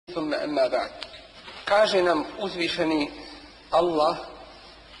ثم أما بعد. Kaže nam uzvišeni Allah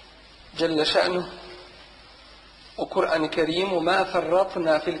dželle ša'nu u Kur'anu Kerimu: ma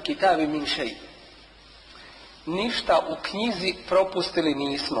farratna fil kitabi min shay. Ništa u knjizi propustili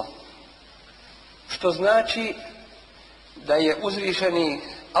nismo. Što znači da je uzvišeni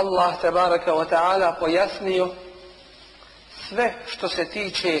Allah tebaraka wa ta'ala pojasnio sve što se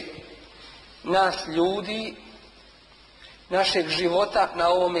tiče nas ljudi, našeg života na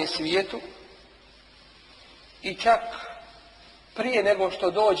ovome svijetu, i čak prije nego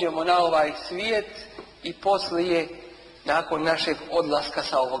što dođemo na ovaj svijet i poslije nakon našeg odlaska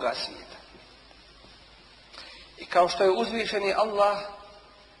sa ovoga svijeta. I kao što je uzvišeni Allah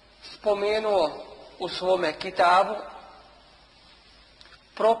spomenuo u svome kitabu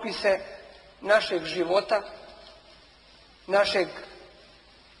propise našeg života, našeg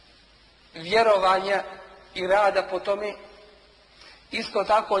vjerovanja i rada po tome, isto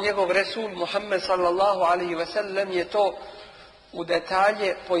tako njegov Resul Muhammed sallallahu alaihi ve sellem je to u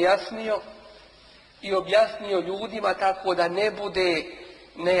detalje pojasnio i objasnio ljudima tako da ne bude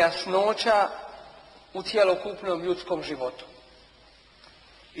nejasnoća u cjelokupnom ljudskom životu.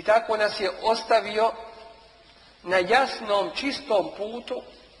 I tako nas je ostavio na jasnom, čistom putu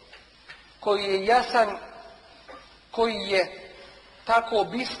koji je jasan, koji je tako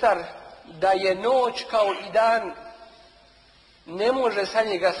bistar da je noć kao i dan ne može sa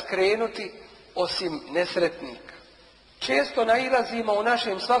njega skrenuti osim nesretnika. Često nailazimo u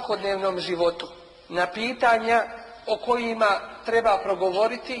našem svakodnevnom životu na pitanja o kojima treba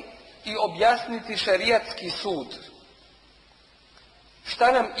progovoriti i objasniti šerijatski sud.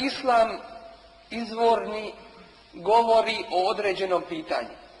 Šta nam Islam izvorni govori o određenom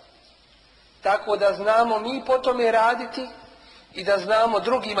pitanju, tako da znamo mi po tome raditi i da znamo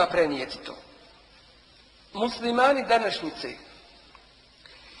drugima prenijeti to. Muslimani današnjice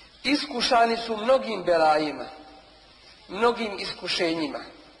iskušani su mnogim belajima, mnogim iskušenjima.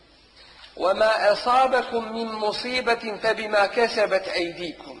 وَمَا أَصَابَكُمْ مِنْ مُصِيبَةٍ فَبِمَا كَسَبَتْ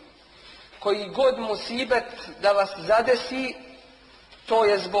أَيْدِيكُمْ. Koji god musibet da vas zadesi, to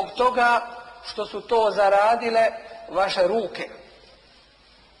je zbog toga što su to zaradile vaše ruke.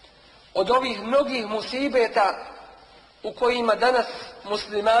 Od ovih mnogih musibeta u kojima danas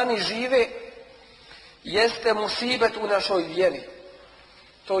muslimani žive jeste musibet u našoj vjeri.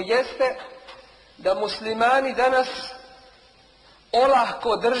 To jeste da muslimani danas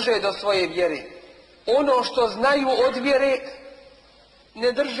olahko drže do svoje vjere. Ono što znaju od vjere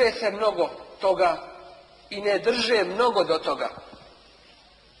ne drže se mnogo toga i ne drže mnogo do toga.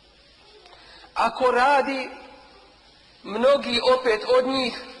 Ako radi, mnogi opet od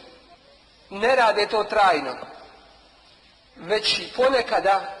njih ne rade to trajno, već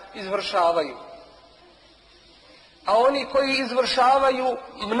ponekada izvršavaju. A oni koji izvršavaju,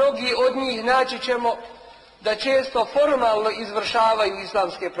 mnogi od njih naći ćemo da često formalno izvršavaju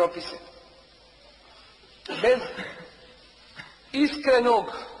islamske propise, bez iskrenog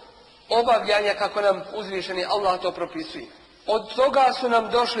obavljanja kako nam uzvišeni Allah to propisuje. Od toga su nam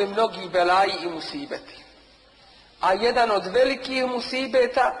došli mnogi belaji i musibeti. A jedan od velikih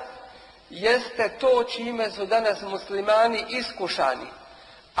musibeta jeste to čime su danas muslimani iskušani,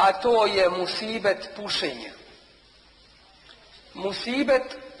 a to je musibet pušenja.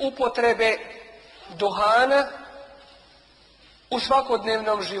 Musibet upotrebe duhana u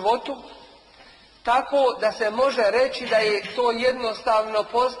svakodnevnom životu, tako da se može reći da je to jednostavno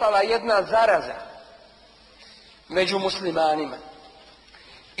postala jedna zaraza među muslimanima.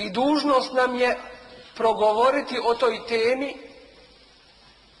 I dužnost nam je progovoriti o toj temi,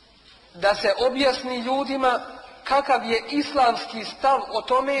 da se objasni ljudima kakav je islamski stav o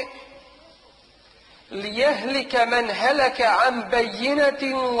tome. لِيَهْلِكَ مَنْ هَلَكَ عَنْ بَيِّنَةٍ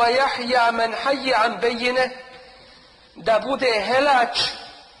وَيَحْيَا مَنْ حَيَّ عَنْ بَيِّنَةٍ. Da bude helač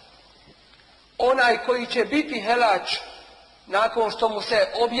onaj koji će biti helač nakon što mu se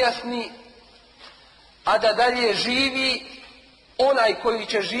objasni, a da dalje živi onaj koji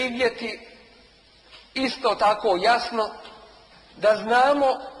će živjeti isto tako jasno, da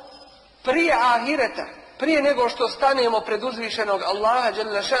znamo prije ahireta, prije nego što stanemo pred uzvišenog Allaha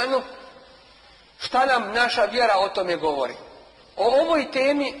dželle ša'nu, šta nam naša vjera o tome govori. O ovoj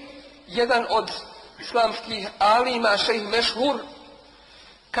temi jedan od islamskih alima, šejh Mešhur,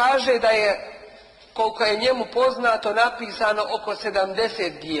 kaže da je, koliko je njemu poznato, napisano oko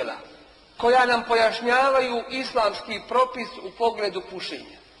 70 dijela koja nam pojašnjavaju islamski propis u pogledu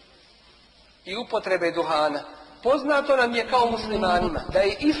pušenja i upotrebe duhana. Poznato nam je kao muslimanima da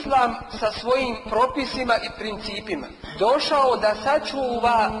je Islam sa svojim propisima i principima došao da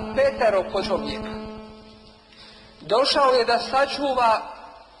sačuva petero kod čovjeka. Došao je da sačuva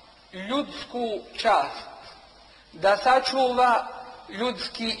ljudsku čast, da sačuva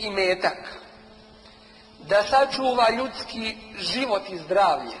ljudski imetak, da sačuva ljudski život i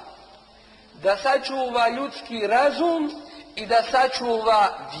zdravlje, da sačuva ljudski razum i da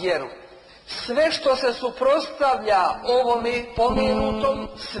sačuva vjeru. Sve što se suprotstavlja ovome pomenutom,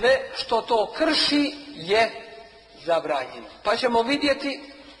 sve što to krši je zabranjeno. Pa ćemo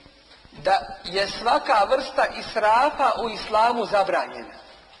vidjeti da je svaka vrsta israfa u islamu zabranjena.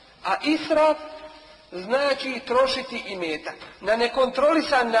 A israf znači trošiti imetak. Na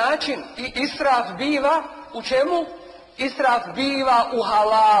nekontrolisan način i israf biva u čemu? Israf biva u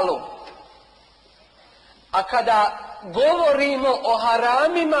halalu. A kada govorimo o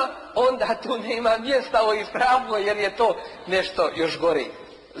haramima, onda tu nema mjesta o israfu, jer je to nešto još gore.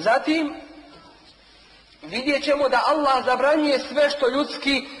 Zatim, vidjet ćemo da Allah zabranjuje sve što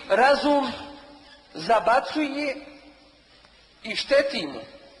ljudski razum zabacuje i šteti mu.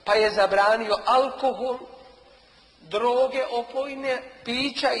 Pa je zabranio alkohol, droge opojne,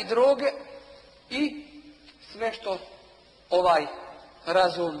 pića i droge i sve što ovaj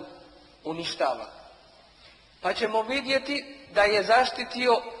razum uništava. Pa ćemo vidjeti da je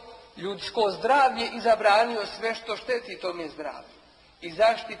zaštitio ljudsko zdravlje i zabranio sve što šteti tome zdravlju. I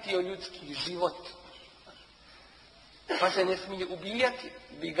zaštitio ljudski život. Pa se ne smije ubijati,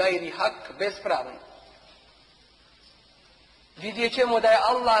 bigajri hak, bespravno. Vidjet ćemo da je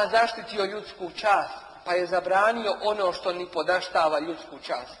Allah zaštitio ljudsku čast, pa je zabranio ono što ni podaštava ljudsku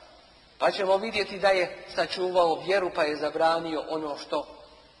čast. Pa ćemo vidjeti da je sačuvao vjeru, pa je zabranio ono što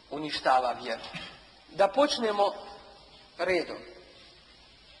uništava vjeru. Da počnemo redom.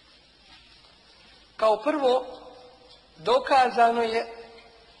 Kao prvo, dokazano je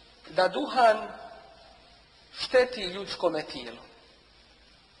da duhan šteti ljudskome tijelu.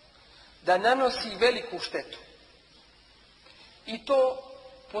 Da nanosi veliku štetu. I to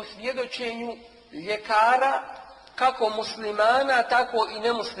po svjedočenju ljekara, kako muslimana, tako i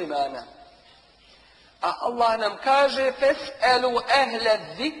nemuslimana. A Allah nam kaže: "Fes'elu ehle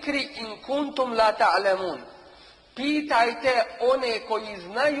zikri in kuntum la ta'lamun." Pitajte one koji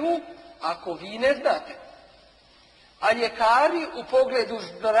znaju, ako vi ne znate. A ljekari u pogledu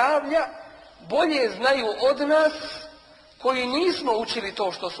zdravlja bolje znaju od nas koji nismo učili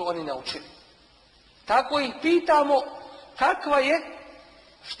to što su oni naučili. Tako ih pitamo kakva je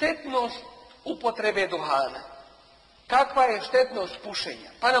štetnost upotrebe duhana. Kakva je štetnost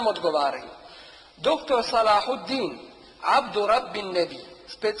pušenja? Pa nam odgovaraju. Doktor Salahuddin Abdurabbin Nebi,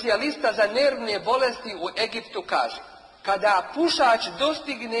 specijalista za nervne bolesti u Egiptu, kaže: kada pušač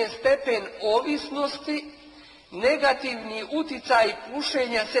dostigne stepen ovisnosti, negativni uticaj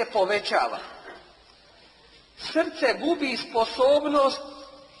pušenja se povećava. Srce gubi sposobnost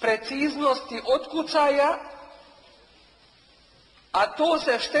preciznosti otkucaja, a to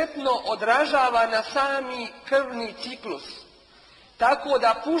se štetno odražava na sami krvni ciklus. Tako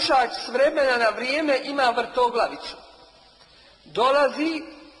da pušač s vremena na vrijeme ima vrtoglavicu. Dolazi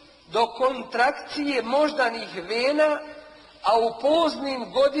do kontrakcije moždanih vena, a u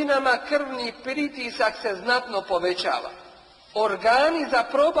poznim godinama krvni pritisak se znatno povećava. Organi za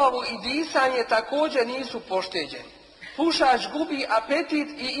probavu i disanje također nisu pošteđeni. Pušač gubi apetit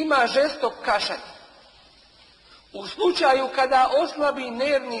i ima žestok kašalj. U slučaju kada oslabi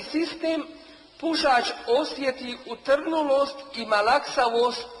nervni sistem, pušač osjeti utrnulost i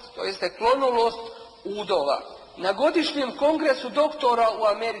malaksavost, to jeste klonulost udova. Na godišnjem kongresu doktora u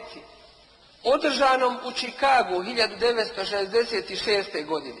Americi, održanom u Čikagu 1966.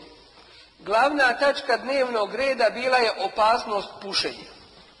 godine, glavna tačka dnevnog reda bila je opasnost pušenja.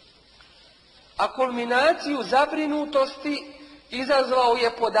 A kulminaciju zabrinutosti izazvao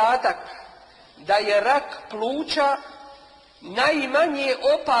je podatak da je rak pluća najmanje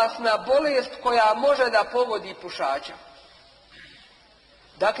opasna bolest koja može da pogodi pušača.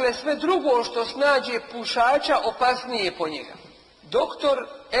 Dakle, sve drugo što snađe pušača opasnije po njega. Doktor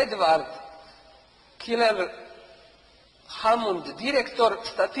Edward Killer Hammond, direktor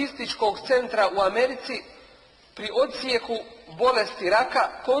statističkog centra u Americi, pri odsjeku bolesti raka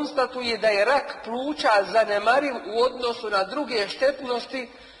konstatuje da je rak pluća zanemariv u odnosu na druge štetnosti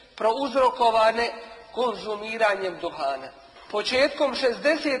prouzrokovane konzumiranjem duhana. Početkom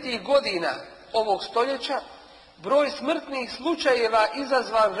 60. godina ovog stoljeća broj smrtnih slučajeva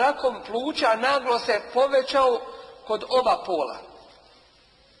izazvan rakom pluća naglo se povećao kod oba pola,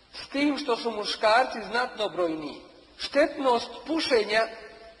 s tim što su muškarci znatno brojniji. Štetnost pušenja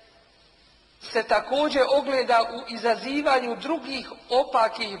se također ogleda u izazivanju drugih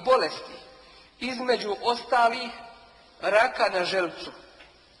opakih bolesti, između ostalih raka na želucu,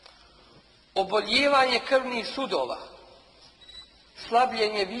 oboljevanje krvnih sudova,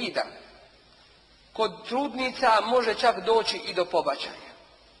 slabljenje vida. Kod trudnica može čak doći i do pobačaja.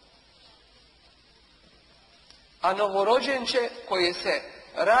 A novorođenče koje se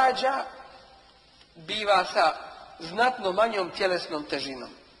rađa biva sa znatno manjom tjelesnom težinom.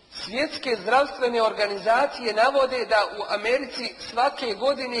 Svjetske zdravstvene organizacije navode da u Americi svake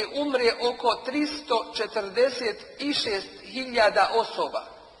godine umre oko 346.000 osoba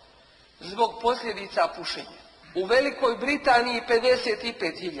zbog posljedica pušenja. U Velikoj Britaniji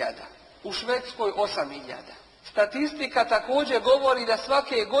 55.000, u Švedskoj 8.000. Statistika također govori da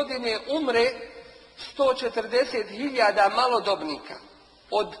svake godine umre 140.000 malodobnika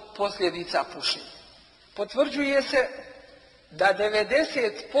od posljedica pušenja. Potvrđuje se da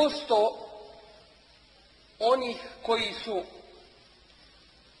 90% onih koji su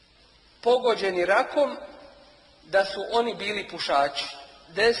pogođeni rakom, da su oni bili pušači.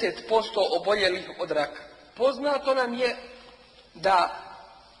 10% oboljelih od raka. Poznato nam je da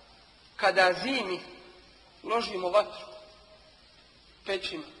kada zimi ložimo vatru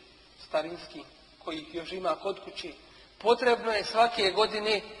pećima starinskim, kojih još ima kod kuće, potrebno je svake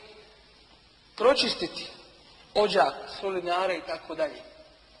godine pročistiti odžak, solinare i tako dalje.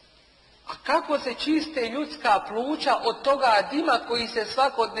 A kako se čiste ljudska pluća od toga dima koji se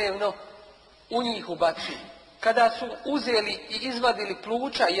svakodnevno u njih ubacuje? Kada su uzeli i izvadili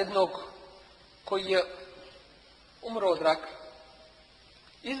pluća jednog koji je umro od raka,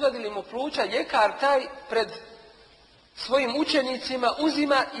 izvadili mu pluća, ljekar taj pred svojim učenicima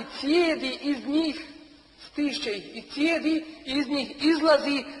uzima i cijedi iz njih, stišće ih i cijedi, i iz njih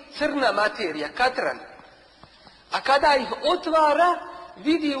izlazi crna materija, katran. A kada ih otvara,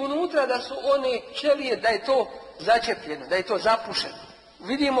 vidi unutra da su one ćelije, da je to začepljeno, da je to zapušeno.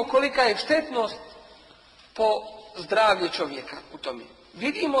 Vidimo kolika je štetnost po zdravlje čovjeka u tome.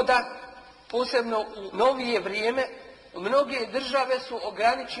 Vidimo da, posebno u novije vrijeme, mnoge države su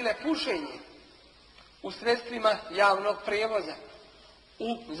ograničile pušenje u sredstvima javnog prijevoza,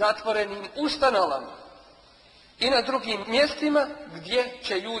 u zatvorenim ustanovama i na drugim mjestima gdje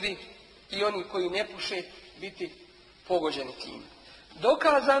će ljudi i oni koji ne puše biti pogođeni tim.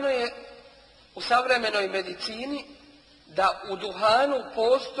 Dokazano je u savremenoj medicini da u duhanu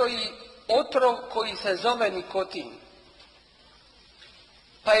postoji otrov koji se zove nikotin.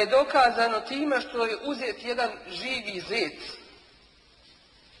 Pa je dokazano time što je uzet jedan živi zec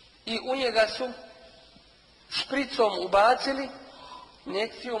i u njega su špricom ubacili,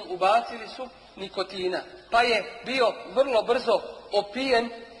 injekcijom ubacili su nikotina. Pa je bio vrlo brzo opijen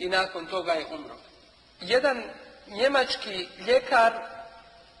i nakon toga je umro. Jedan njemački ljekar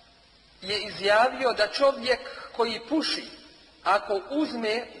je izjavio da čovjek koji puši, ako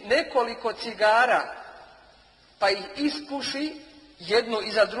uzme nekoliko cigara pa ih ispuši jednu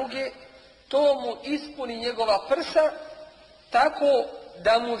iza druge, to mu ispuni njegova prsa tako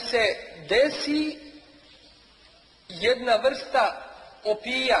da mu se desi jedna vrsta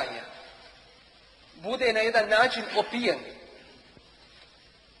opijanja. Bude na jedan način opijen.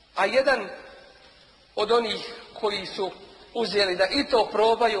 A jedan od onih koji su uzeli da i to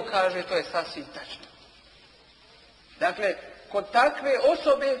probaju, kaže to je sasvim tačno. Dakle, kod takve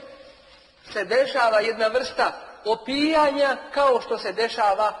osobe se dešava jedna vrsta opijanja kao što se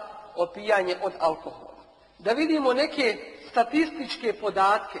dešava opijanje od alkohola. Da vidimo neke statističke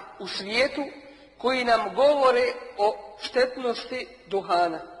podatke u svijetu koji nam govore o štetnosti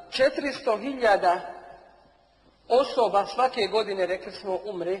duhana. 400.000 osoba svake godine, rekli smo,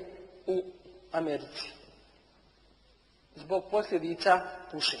 umre u Americi zbog posljedica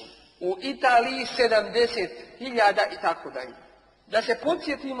pušenja. U Italiji 70.000 i tako dalje. Da se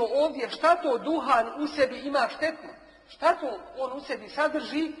podsjetimo ovdje šta to duhan u sebi ima štetno, šta to on u sebi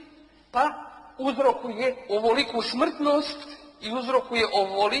sadrži, pa uzrokuje ovoliku smrtnost i uzrokuje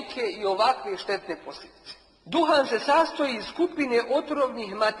ovolike i ovakve štetne posljedice. Duhan se sastoji iz skupine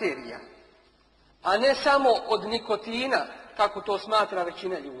otrovnih materija, a ne samo od nikotina, kako to smatra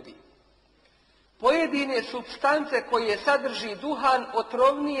većina ljudi. Pojedine supstance koje sadrži duhan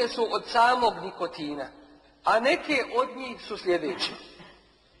otrovnije su od samog nikotina, a neke od njih su sljedeće.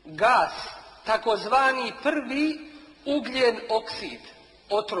 Gas, takozvani prvi ugljen oksid,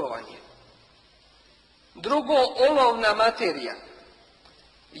 otrovan je. Drugo, olovna materija,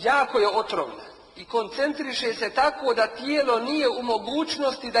 jako je otrovna i koncentriše se tako da tijelo nije u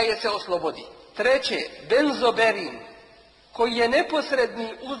mogućnosti da je se oslobodi. Treće, benzoberin, koji je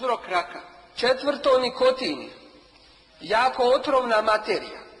neposredni uzrok raka. Četvrto, nikotin, jako otrovna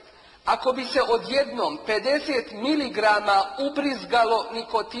materija. Ako bi se odjednom 50 miligrama ubrizgalo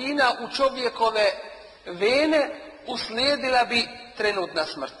nikotina u čovjekove vene, uslijedila bi trenutna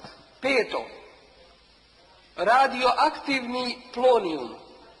smrt. Peto, radioaktivni plonijum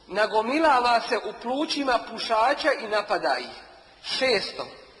nagomilava se u plućima pušača i napada ih. 6.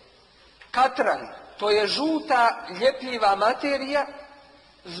 Katran, to je žuta ljepljiva materija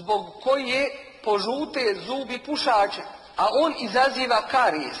zbog koje požute zubi pušača, a on izaziva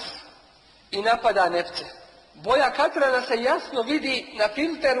karijes i napada nepce. Boja katrana se jasno vidi na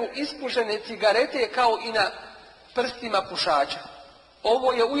filteru ispušene cigarete kao i na prstima pušača.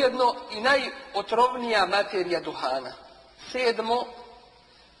 Ovo je ujedno i najotrovnija materija duhana. 7.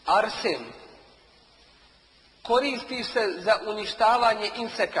 Arsen. Koristi se za uništavanje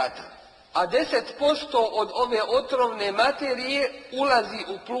insekata, a 10% od ove otrovne materije ulazi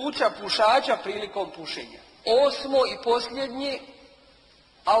u pluća pušača prilikom pušenja. 8. i posljednje,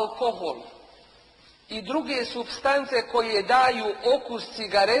 alkohol i druge supstance koje daju okus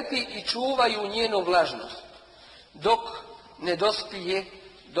cigareti i čuvaju njenu vlažnost, dok ne dospije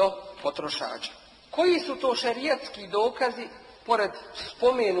do potrošača. Koji su to šerijatski dokazi, pored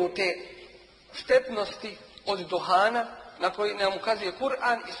spomenute štetnosti od duhana, na koji nam ukazuje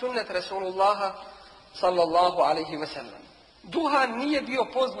Kur'an i sunnet Rasulullaha sallallahu alaihi ve sellem? Duhan nije bio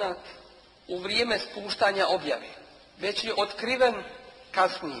poznat u vrijeme spuštanja objave, već je otkriven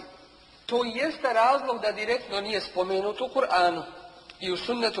kasnije. To jeste razlog da direktno nije spomenut u Kur'anu i u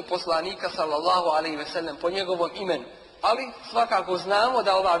sunnetu poslanika sallallahu alaihi ve sellem po njegovom imenu. Ali svakako znamo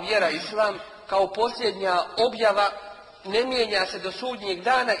da ova vjera Islam kao posljednja objava ne mijenja se do sudnjeg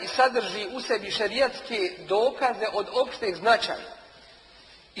dana i sadrži u sebi šerijatske dokaze od opšteg značaja.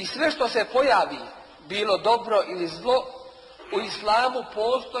 I sve što se pojavi, bilo dobro ili zlo, u Islamu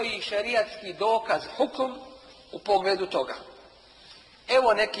postoji šerijatski dokaz, hukm, u pogledu toga.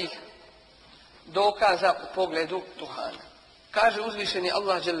 Evo nekih dokaza u pogledu duhana. Kaže uzvišeni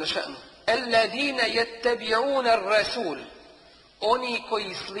Allah dželle šanu: "Alladine yattabi'una ar-rasul", oni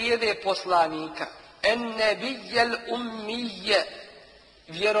koji slijede poslanika, en-nabiyal ummiyya,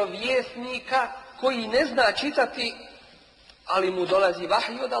 vjerovjesnika koji ne zna čitati, ali mu dolazi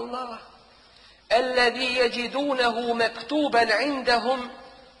vahij od Allaha. Alladhi yajidunahu maktuban 'indahum,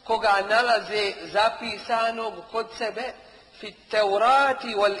 koga nalaze zapisanog kod sebe, fi Tevrati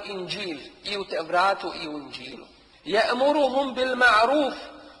wal Inđil, i u Tevratu i u Inđilu. Ya'muruhum bil ma'ruf,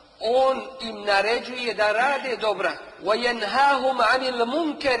 on im naređuje da rade dobra. Wa yanhahum 'anil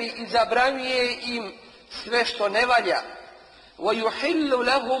munkari, i zabranjuje im sve što ne valja. Wa yuhillu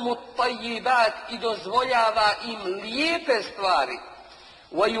lahum at-tayyibat, i dozvoljava im lijepe stvari.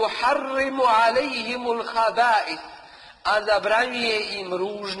 Wa yuharrimu 'alayhim al-khaba'ith, a zabranjuje im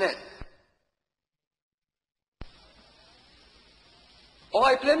ružne.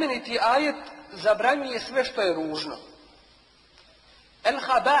 Ovaj plemeniti ajet zabranjuje sve što je ružno.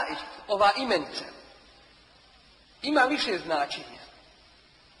 El-haba'ith, ova imenica, ima više značenja.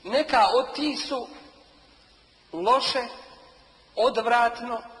 Neka od tih su loše,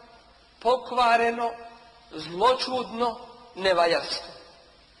 odvratno, pokvareno, zločudno, nevaljasto.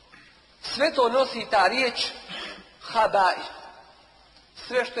 Sve to nosi ta riječ haba'ith.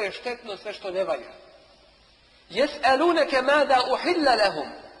 Sve što je štetno, sve što ne valja. Jes'alunake mada uhilla lahum,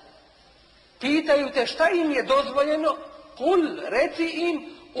 pitaju te šta im je dozvoljeno. Kul, reci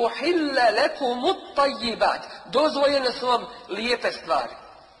im, uhilla lakum at-tayyibat, dozvoljene su vam lijepe stvari.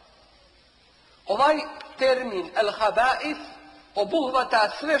 Ovaj termin al-haba'ith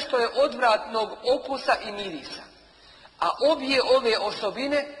obuhvata sve što je odvratnog okusa i mirisa, a obje ove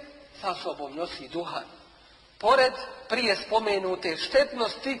osobine sa sobom nosi duhan, pored prije spomenute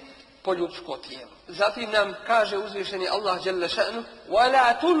štetnosti po ljudsko tijelo. Zatim nam kaže uzvišeni Allah dželle šanu: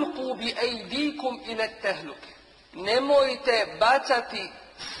 "Wala tulqu bi aydikum ila at-tahluke", nemojte bacati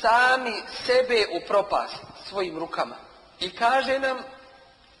sami sebe u propast svojim rukama. I kaže nam: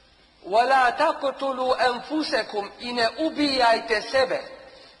 "Wala taqtulu anfusakum", i ne ubijajte sebe.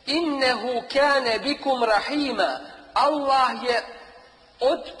 "Innehu kana bikum rahima", Allah je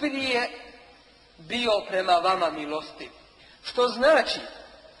otprije bio prema vama milostiv. Što znači,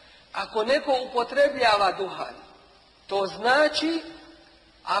 ako neko upotrebljava duhan, to znači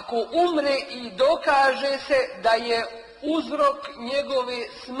ako umre i dokaže se da je uzrok njegove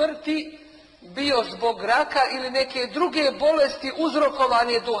smrti bio zbog raka ili neke druge bolesti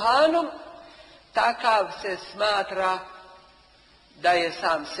uzrokovane duhanom, takav se smatra da je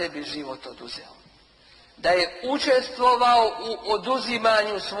sam sebi život oduzeo, da je učestvovao u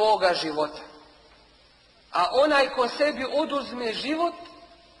oduzimanju svoga života. A onaj ko sebi oduzme život,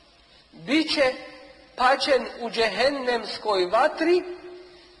 bit će pačen u džehennemskoj vatri,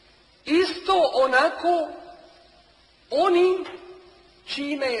 isto onako onim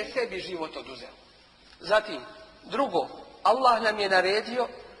čime je sebi život oduzeo. Zatim, drugo, Allah nam je naredio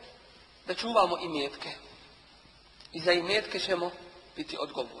da čuvamo imetke. I za imetke ćemo biti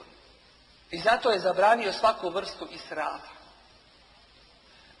odgovorni. I zato je zabranio svaku vrstu israfa.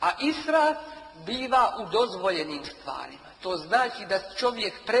 A israf biva u dozvoljenim stvarima. To znači da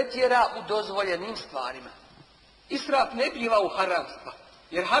čovjek pretjera u dozvoljenim stvarima. Israf ne biva u haramstva.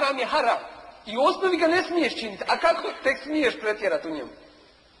 Jer haram je haram. I u osnovi ga ne smiješ činiti. A kako tek smiješ pretjerati u njemu?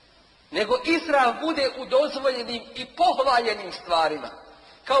 Nego israf bude u dozvoljenim i pohvaljenim stvarima.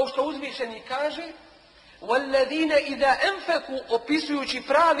 Kao što uzvišeni kaže وَالَّذِينَ إِذَا أَنْفَكُوا opisujući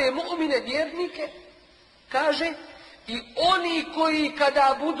prave mu'mine vjernike, kaže i oni koji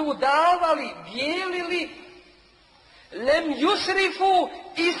kada budu davali, dijelili, lem yusrifu,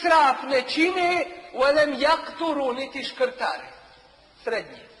 israf ne čine, lem yakturu, niti škrtare.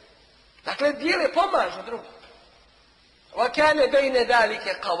 Srednje. Dakle, dijele, pomažu drugim. وَكَانَ بَيْنَ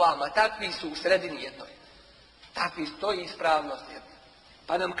ذَلِكَ قَوَامًا. Takvi su u sredini jednoj. Takvi stoji ispravnost jednoj.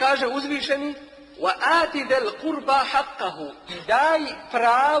 Pa nam kaže uzvišeni وَآتِ ذَا الْقُرْبَ حَقَّهُ i daj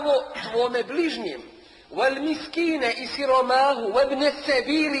pravo tvome bližnjem. وَالْمِسْكِينَ i siromahu, وَابْنَ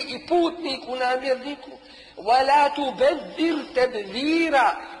السَّبِيلِ i putniku, namjerniku, وَلَا تُبَذِّرْ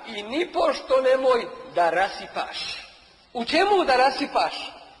تَبْذِيرًا i nipošto nemoj da rasipaš. U čemu da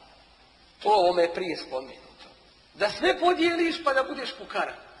rasipaš? To ovome prije spomenuto. Da sve podijeliš pa da budeš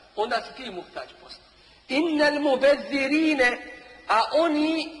fukara. Onda si ti muhtađ postao. Innal mubezzirine, a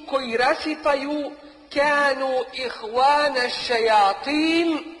oni koji rasipaju, kanu ihvana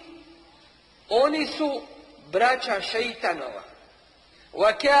šajatin, oni su braća šeitanova.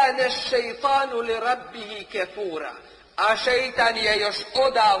 Wa kana šeitanu li rabbihi kefura. A šeitan je još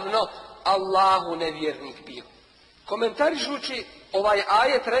odavno Allahu nevjernik bio. Komentarišući ovaj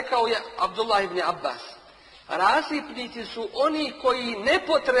ajet rekao je Abdullah ibn Abbas. Rasipnici su oni koji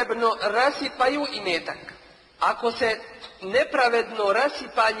nepotrebno rasipaju imetak. Ako se nepravedno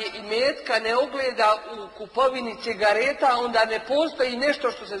rasipanje imetka ne ogleda u kupovini cigareta, onda ne postoji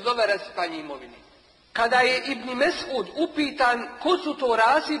nešto što se zove rasipanje imovine. Kada je Ibn Mes'ud upitan ko su to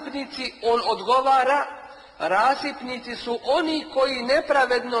rasipnici, on odgovara, rasipnici su oni koji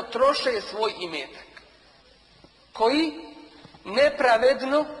nepravedno troše svoj imetak. Koji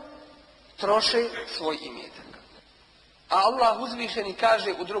nepravedno troše svoj imetak. A Allah uzvišeni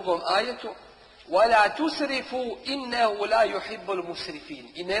kaže u drugom ajetu وَلَا تُسْرِفُوا إِنَّهُ لَا يُحِبُّ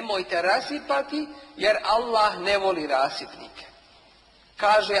الْمُسْرِفِينَ i nemojte rasipati jer Allah ne voli rasipnike.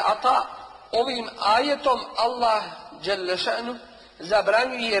 Kaže Ata, ovim ajetom Allah dželle šanu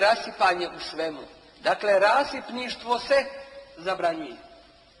zabranjuje rasipanje u svemu. Dakle, rasipništvo se zabranjuje.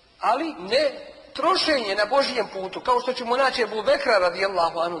 Ali ne trošenje na Božijem putu, kao što ćemo naći Ebu Bekra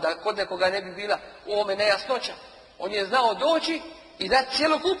radijallahu anhu, da kod nekoga ne bi bila u ovome nejasnoća. On je znao doći i dati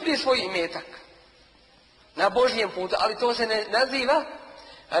cjelokupni svoj imetak na Božijem putu, ali to se ne naziva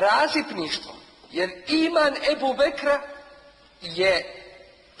rasipništvom. Jer iman Ebu Bekra je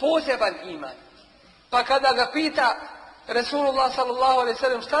poseban iman. Pa kada ga pita Resulullah sallallahu alejhi ve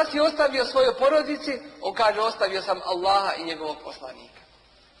sellem šta si ostavio svojoj porodici, on kaže ostavio sam Allaha i njegovog poslanika.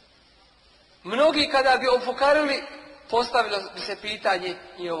 Mnogi kada bi ofukarili, postavilo bi se pitanje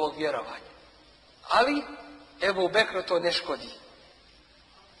njihovog vjerovanja. Ali Ebu Bekru to ne škodi.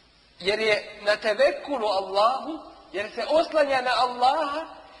 Jer je na tevekulu Allahu, jer se oslanja na Allaha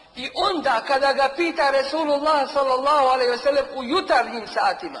i onda kada ga pita Resulullah sallallahu alejhi ve sellem u jutarnjim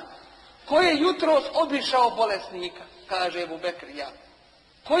satima, ko je jutros obišao bolesnika? Kaže Ebu Bekr, ja.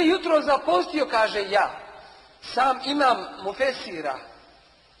 Ko je jutros zapostio? Kaže ja. Sam imam Mufesira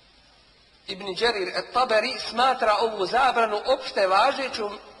Ibn Đerir et-Taberi smatra ovu zabranu opšte važeću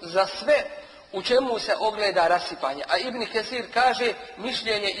za sve u čemu se ogleda rasipanje. A Ibn Kesir kaže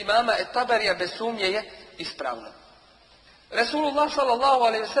mišljenje imama et-Taberija bez sumnje je ispravno. Resulullah sallallahu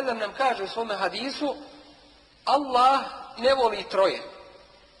alejhi ve sellem nam kaže u svome hadisu Allah ne voli troje.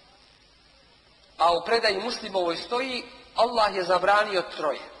 A u predaji Muslimovoj stoji Allah je zabranio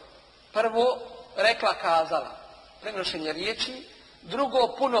troje. Prvo, rekla kazala, prenošenje riječi,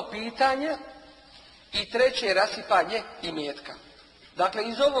 drugo, puno pitanja i treće, rasipanje imetka. Dakle,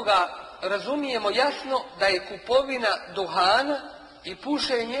 iz ovoga razumijemo jasno da je kupovina duhana i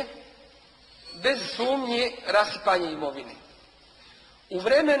pušenje bez sumnje rasipanje imovine. U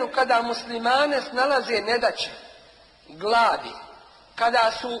vremenu kada muslimane snalaze nedaće, gladi,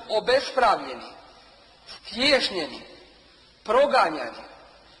 kada su obespravljeni, stješnjeni, proganjani,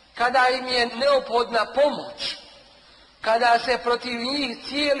 kada im je neophodna pomoć, kada se protiv njih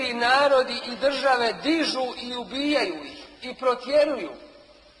cijeli narodi i države dižu i ubijaju ih i protjeruju,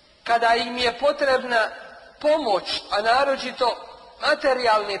 kada im je potrebna pomoć, a naročito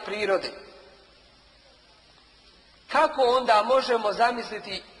materijalne prirode, kako onda možemo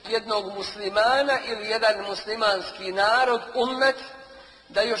zamisliti jednog muslimana ili jedan muslimanski narod, ummet,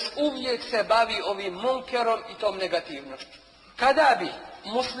 da još uvijek se bavi ovim munkerom i tom negativnošću? Kada bi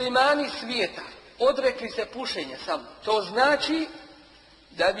muslimani svijeta odrekli se pušenja samo, to znači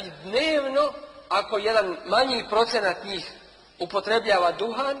da bi dnevno, ako jedan manji procenat njih upotrebljava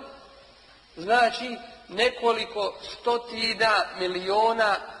duhan, znači nekoliko stotina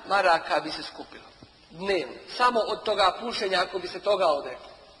miliona maraka bi se skupilo dnevno. Samo od toga pušenja, ako bi se toga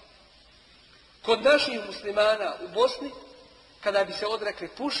odrekli. Kod naših muslimana u Bosni, kada bi se odrekli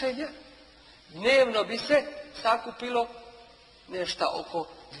pušenja, dnevno bi se sakupilo nešto oko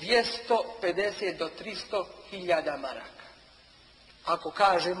 250 do 300 hiljada maraka. Ako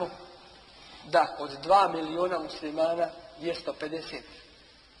kažemo da od 2 miliona muslimana 250,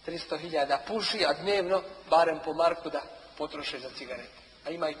 300 hiljada puši, a dnevno barem po marku da potroše za cigarete. A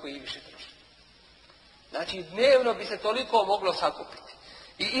ima i koji više troše. Znači dnevno bi se toliko moglo sakupiti.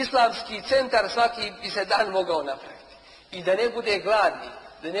 I islamski centar svaki bi se dan mogao napraviti. I da ne bude gladni,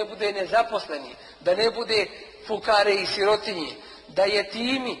 da ne bude nezaposleni, da ne bude fukare i sirotinji, da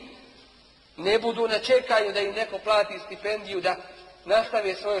jetimi ne budu na čekanju da im neko plati stipendiju da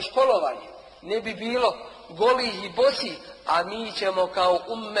nastave svoje školovanje. Ne bi bilo golih i bosi, a mi ćemo kao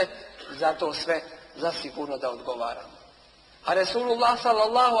ummet za to sve zasigurno da odgovaramo. A Resulullah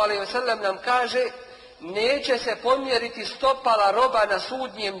sallallahu alejhi ve sellem nam kaže: neće se pomjeriti stopala roba na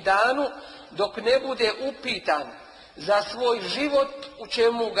sudnjem danu dok ne bude upitan za svoj život u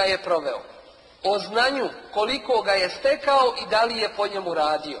čemu ga je proveo, o znanju koliko ga je stekao i da li je po njemu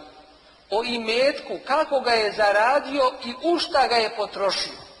radio, o imetku kako ga je zaradio i u šta ga je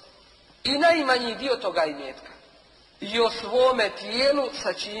potrošio, i najmanji dio toga imetka, i o svome tijelu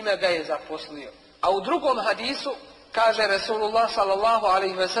sa čime ga je zaposlio. A u drugom hadisu kaže Resulullah sallallahu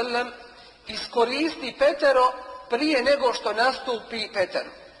alejhi ve sellem: iskoristi petero prije nego što nastupi petero.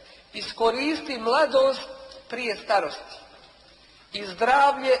 Iskoristi mladost prije starosti, i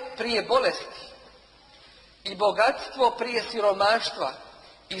zdravlje prije bolesti, i bogatstvo prije siromaštva,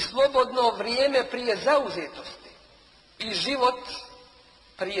 i slobodno vrijeme prije zauzetosti, i život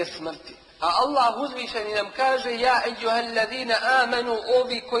prije smrti. A Allah uzvišeni nam kaže: ja ejuhallazina amanu,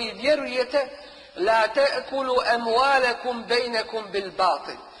 ovi koji vjerujete, la ta'kulu amwalakum bainakum bil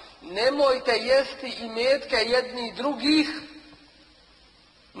batil. Nemojte jesti imetke jedni drugih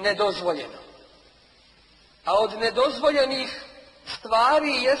nedozvoljeno. A od nedozvoljenih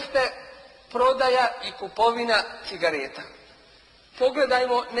stvari jeste prodaja i kupovina cigareta.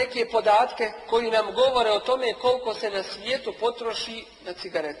 Pogledajmo neke podatke koji nam govore o tome koliko se na svijetu potroši na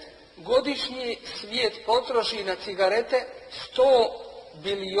cigarete. Godišnji svijet potroši na cigarete 100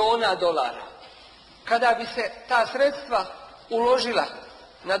 biliona dolara. Kada bi se ta sredstva uložila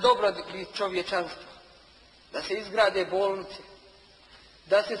na dobrobit čovječanstva, da se izgrade bolnice,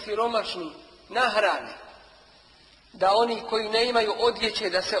 da se siromašni nahrane, da oni koji ne imaju odjeće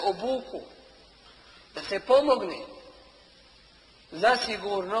da se obuku, da se pomogne,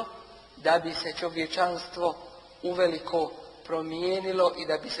 zasigurno da bi se čovječanstvo uveliko promijenilo i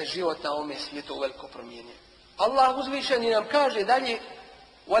da bi se život na ovome svijetu uveliko promijenio. Allah uzvišeni nam kaže dalje: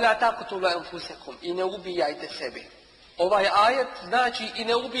 وَلَا تَقْتُلُوا أَنفُسَكُمْ, i ne ubijajte sebe. Ovaj ajet znači i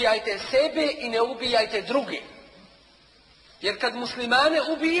ne ubijajte sebe i ne ubijajte druge. Jer kad muslimane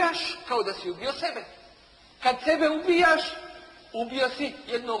ubijaš, kao da si ubio sebe. Kad sebe ubijaš, ubio si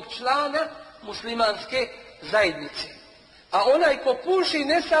jednog člana muslimanske zajednice. A onaj ko puši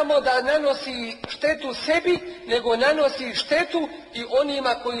ne samo da nanosi štetu sebi, nego nanosi štetu i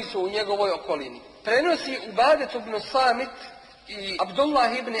onima koji su u njegovoj okolini. Prenosi Ubadet ibn Samit i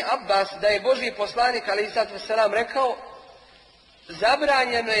Abdullah ibn Abbas da je Božji poslanik alejhi selam rekao: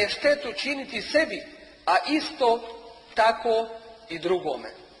 zabranjeno je štetu činiti sebi, a isto tako i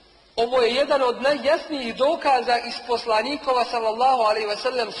drugome. Ovo je jedan od najjasnijih dokaza iz poslanikova sallallahu alejhi ve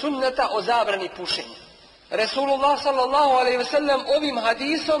sellem sunneta o zabrani pušenja. Resulullah sallallahu alejhi ve sellem ovim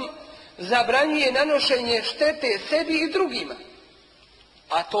hadisom zabranjuje nanošenje štete sebi i drugima.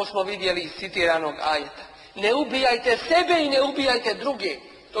 A to smo vidjeli iz citiranog ajeta. Ne ubijajte sebe i ne ubijajte druge,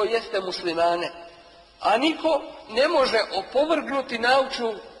 to jeste muslimane. A niko ne može opovrgnuti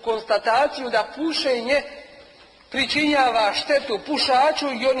naučnu konstataciju da pušenje pričinjava štetu pušaču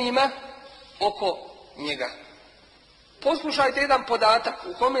i onima oko njega. Poslušajte jedan podatak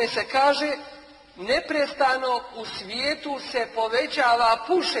u kome se kaže: neprestano u svijetu se povećava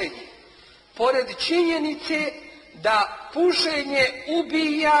pušenje, pored činjenice da pušenje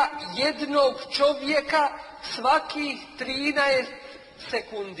ubija jednog čovjeka svakih 13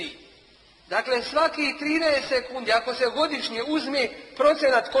 sekundi. Dakle, svakih 13 sekundi, ako se godišnje uzme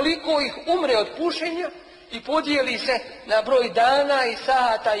procenat koliko ih umre od pušenja, i podijeli se na broj dana i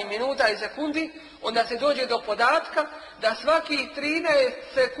sata i minuta i sekundi, onda se dođe do podatka da svakih 13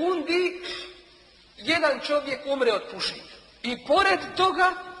 sekundi jedan čovjek umre od pušenja. I pored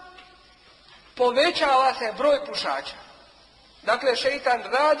toga povećava se broj pušača. Dakle, šeitan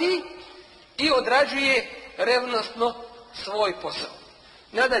radi i odrađuje revnosno svoj posao.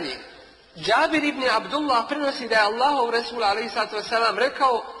 Nadalje, Džabir ibn Abdullah prenosi da je Allahov Resul alejhi ve sellem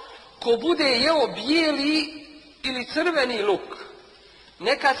rekao: ko bude jeo bijeli ili crveni luk,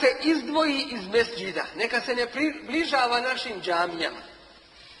 neka se izdvoji iz mesdžida, neka se ne približava našim džamijama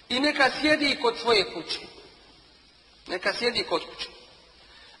i neka sjedi kod svoje kuće. Neka sjedi kod kuće.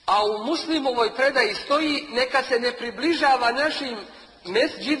 A u Muslimovoj predaji stoji: neka se ne približava našim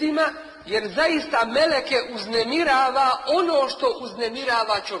mesdžidima, jer zaista meleke uznemirava ono što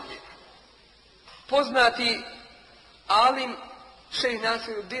uznemirava čovjeka. Poznati alim Šejh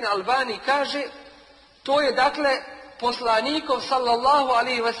Nasiruddin Albani kaže: to je dakle poslanikov sallallahu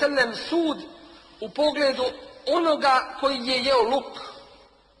alejhi ve sellem sud u pogledu onoga koji je jeo luk.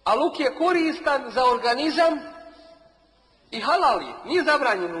 A luk je koristan za organizam i halal je, nije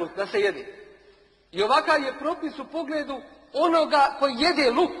zabranjen luk da se jede. I ovakav je propis u pogledu onoga koji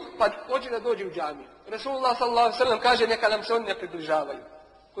jede luk pa hoće da dođe u džamiju. Resulullah sallallahu alejhi ve sellem kaže: neka nam se oni ne približavaju,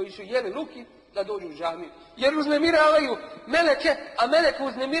 koji su jeli luki, da dođu u džamiju. Jer uznemiravaju meleke, a meleke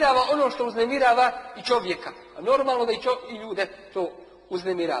uznemirava ono što uznemirava i čovjeka. A normalno da i ljude to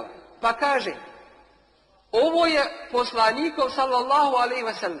uznemirava. Pa kaže: ovo je poslanikov sallallahu alejhi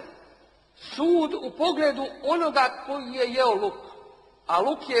ve sellem sud u pogledu onoga koji je jeo luk. A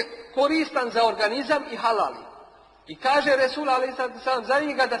luk je koristan za organizam i halal. I kaže Resul alejhi ve sellem za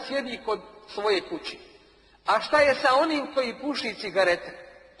njega da sjedi kod svoje kuće. A šta je sa onim koji puši cigarete,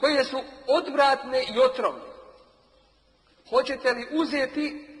 koje su odvratne i otrovne? Hoćete li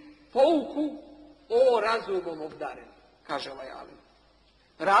uzeti pouku o razumom obdareni? Kaže ovaj alim.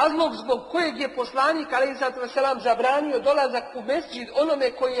 Razlog zbog kojeg je poslanik alejhi ve sellem zabranio dolazak u mesdžid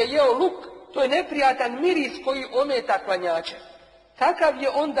onome koji je jeo luk, to je neprijatan miris koji ometa klanjače. Kakav je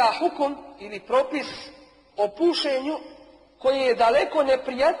onda hukum ili propis o pušenju koji je daleko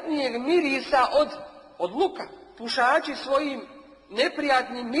neprijatnijeg mirisa od luka? Pušači svojim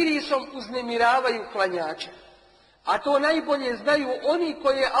neprijatnim mirisom uznemiravaju klanjače. A to najbolje znaju oni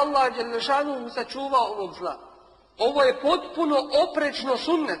koje je Allah dželle šanuhu sačuvao ovog zla. Ovo je potpuno oprečno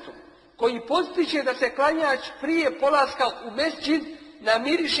sunnetu, koji postiče da se klanjač prije polaska u mesdžid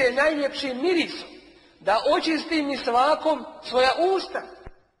namiriše najljepšim mirisom, da očisti misvakom svoja usta.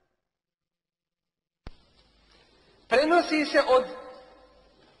 Prenosi se od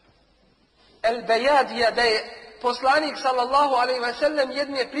El-Bejadija da je poslanik sallallahu alejhi ve sellem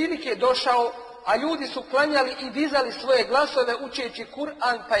jedne prilike došao, a ljudi su klanjali i dizali svoje glasove učeći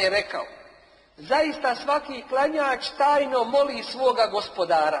Kur'an, pa je rekao: zaista svaki klanjač tajno moli svoga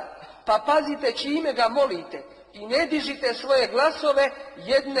gospodara, pa pazite čime ga molite i ne dižite svoje glasove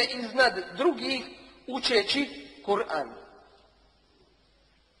jedne iznad drugih učeći Kur'an.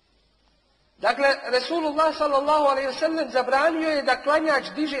 Dakle, Resulullah sallallahu alejhi ve sellem zabranio je da klanjač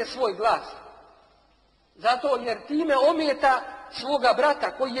diže svoj glas. Zato jer time ometa svoga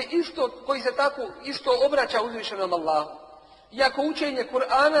brata koji se tako isto obraća uzvišenom Allahu. Iako učenje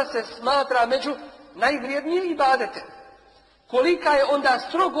Kur'ana se smatra među najvrijednije ibadete. Kolika je onda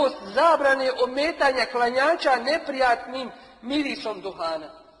strogost zabrane ometanja klanjača neprijatnim mirisom duhana?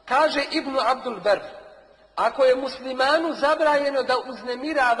 Kaže Ibn Abdul Ber: ako je muslimanu zabranjeno da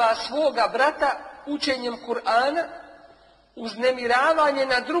uznemirava svoga brata učenjem Kur'ana, uznemiravanje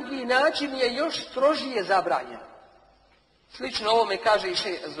na drugi način je još strožije zabranjeno. Slično ovome kaže i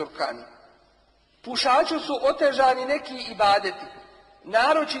Šejh Zurkani. Pušaču su otežani neki ibadeti,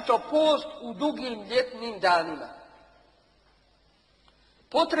 naročito post u dugim ljetnim danima.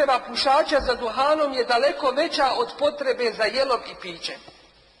 Potreba pušača za duhanom je daleko veća od potrebe za jelom i pićem.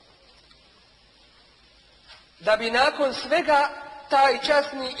 Da bi nakon svega taj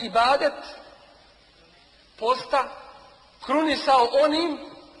časni ibadet posta krunisao onim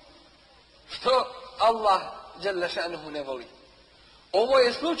što Allah dželle šanuhu ne voli. Ovo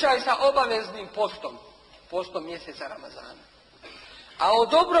je slučaj sa obaveznim postom mjeseca Ramazana. A o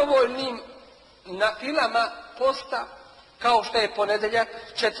dobrovoljnim nafilama posta, kao što je ponedjeljak,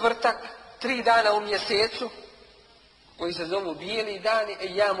 četvrtak, 3 dana u mjesecu, koji se zovu bijeli dani,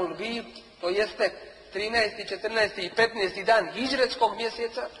 ejamul bid, to jeste 13., 14. i 15. dan hidžretskog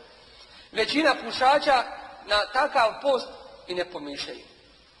mjeseca, većina pušača na takav post i ne pomišljaju.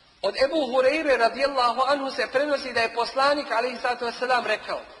 Od Ebu Hureyre radijallahu anhu se prenosi da je poslanik alejhi salatu vesselam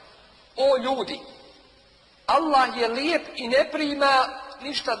rekao: o ljudi, Allah je lijep i ne prima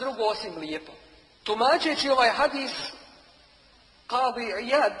ništa drugo osim lijepo. Tumačeći ovaj hadis, Qadi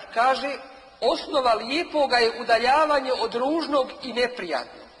Iyad kaže, osnova lijepoga je udaljavanje od ružnog i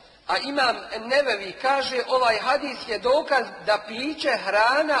neprijatnog. A Imam Nevevi kaže, ovaj hadis je dokaz da piće,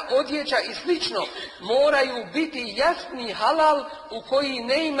 hrana, odjeća i slično moraju biti jasni halal u koji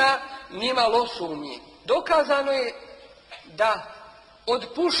ne ima nimalo sumnje. Dokazano je da od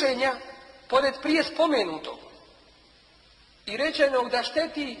pušenja, pored prije spomenutog i rečenog da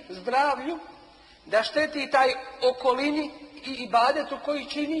šteti zdravlju, da šteti taj okolini i ibadetu koji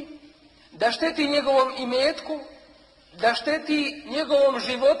čini, da šteti njegovom imetku, da šteti njegovom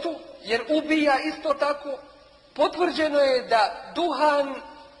životu, jer ubija isto tako, potvrđeno je da duhan,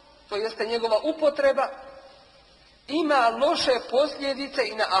 to jeste njegova upotreba, ima loše posljedice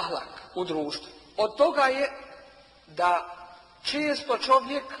i na ahlak u društvu. Od toga je da često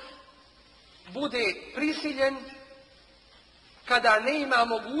čovjek bude prisiljen, kada ne ima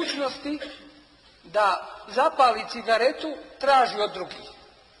mogućnosti da zapali cigaretu, traži od drugih.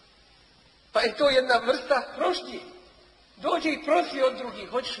 Pa je to jedna vrsta prošnje. Dođe i prosi od drugih,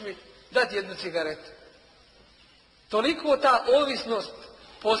 hoćeš mi dati jednu cigaretu. Toliko ta ovisnost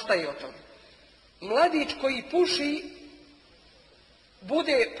postaje o tome. Mladić koji puši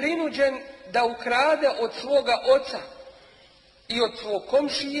bude prinuđen da ukrade od svoga oca i od svog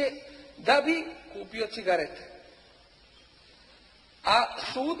komšije da bi kupio cigarete. A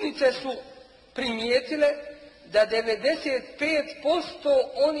sudnice su primijetile da 95%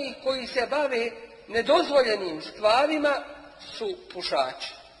 onih koji se bave nedozvoljenim stvarima su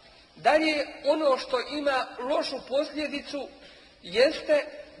pušači. Dalje, ono što ima lošu posljedicu jeste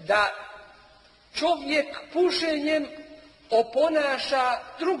da čovjek pušenjem oponaša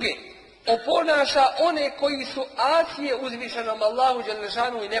druge, oponaša one koji su asije uzvišenom Allahu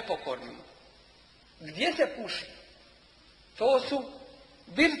dželešanu i nepokornim. Gdje se puši? To su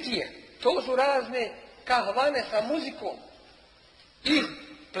birtije, to su razne kahvane sa muzikom i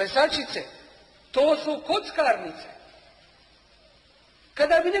plesačice, to su kockarnice.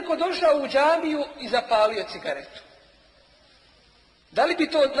 Kada bi neko došao u džamiju i zapalio cigaretu, da li bi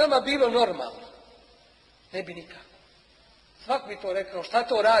to nama bilo normalno? Ne bi nikako. Svak bi to rekao, šta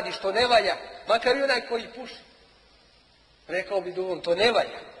to radi, što ne valja, makar i onaj koji puši. Rekao bi duhom, to ne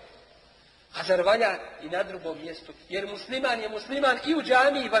valja. A zar valja i na drugom mjestu? Jer musliman je musliman i u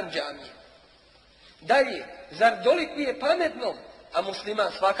džamiji i van džamije. Dalje, zar dolikuje pametnom, a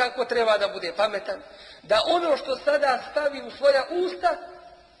musliman svakako treba da bude pametan, da ono što sada stavi u svoja usta,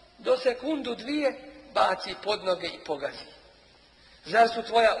 do sekundu dvije baci pod noge i pogazi. Zar su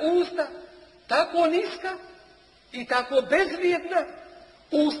tvoja usta tako niska i tako bezvrijedna,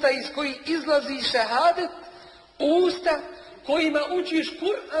 usta iz kojih izlazi šehadet, usta kojima učiš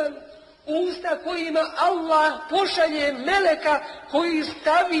Kur'an, usta kojima Allah pošalje meleka koji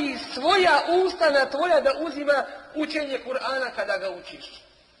stavi svoja usta na tvoja da uzima učenje Kur'ana kada ga učiš.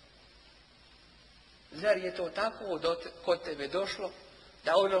 Zar je to tako kod tebe došlo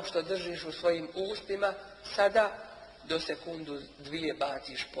da ono što držiš u svojim ustima sada do sekundu dvije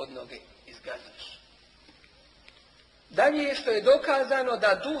baciš pod noge i zgaziš? Dalje, što je dokazano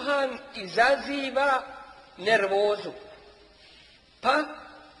da duhan izaziva nervozu. Pa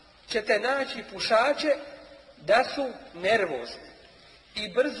ćete naći pušače da su nervozni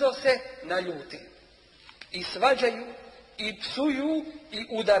i brzo se naljute i svađaju i psuju i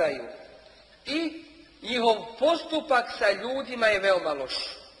udaraju. I njihov postupak sa ljudima je veoma loš.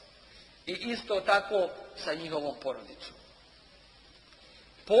 I isto tako sa njihovom porodicom.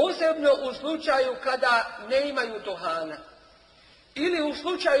 Posebno u slučaju kada ne imaju duhana. Ili u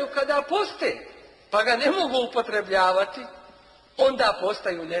slučaju kada poste, pa ga ne mogu upotrebljavati, onda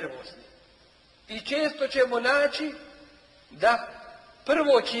postaju nervozni. I često ćemo naći da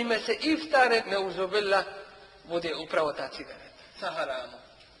prvo čime se iftare neuzubila bude upravo ta cigareta sa haramom.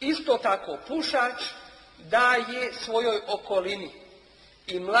 Isto tako pušač daje svojoj okolini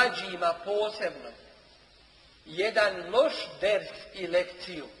i mlađima posebno jedan loš ders i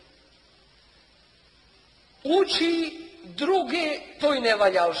lekciju. Uči druge toj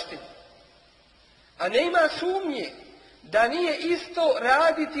nevaljalštini. A ne ima sumnje da nije isto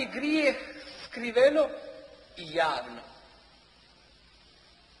raditi grijeh skriveno i javno.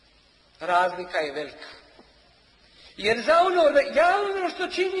 Razlika je velika. Jer za ono javno što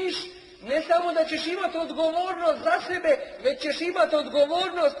činiš, ne samo da ćeš imati odgovornost za sebe, već ćeš imati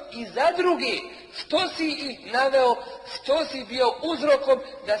odgovornost i za druge. Što si ih naveo, što si bio uzrokom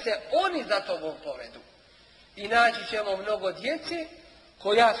da se oni za tobom povedu. I naći ćemo mnogo djece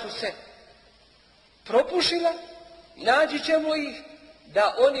koja su se propušila, naći ćemo ih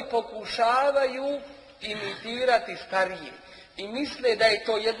da oni pokušavaju imitirati starije. i misle da je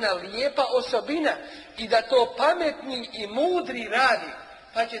to jedna lijepa osobina i da to pametni i mudri radi.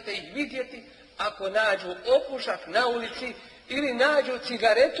 Pa ćete ih vidjeti ako nađu opušak na ulici ili nađu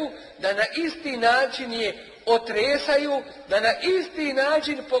cigaretu, da na isti način je otresaju, da na isti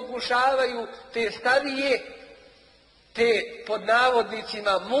način pokušavaju te starije, te pod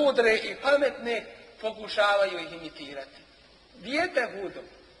navodnicima mudre i pametne, pokušavaju ih imitirati. Dijete hudo,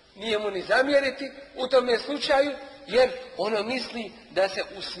 nije mu ni zamjeriti u tome slučaju, jer ono misli da se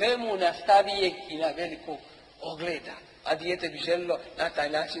u svemu na starijeg i na velikog ogleda, a dijete bi želilo na taj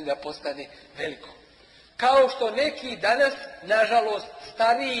način da postane veliko. Kao što neki danas, nažalost,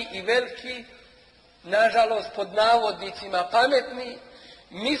 stariji i veliki, nažalost, pod navodnicima pametni,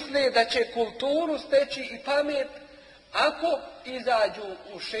 misle da će kulturu steći i pamet ako izađu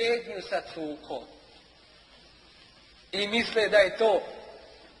u šetnju sa cukom. I misle da je to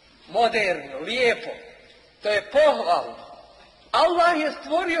moderno, lijepo, to je pohvalno. Allah je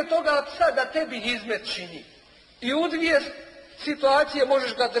stvorio toga psa da tebi hizmet čini. I u dvije situacije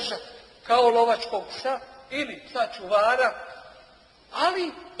možeš ga držati, kao lovačkog psa ili psa čuvara,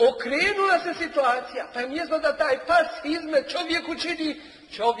 ali okrenula se situacija, pa je mjesto da taj pas hizmet čovjeku čini,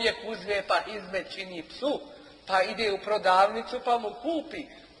 čovjek uzme pa hizmet čini psu, pa ide u prodavnicu pa mu kupi,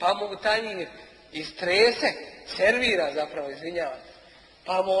 pa mu tanjir istrese, servira zapravo, izvinjavam,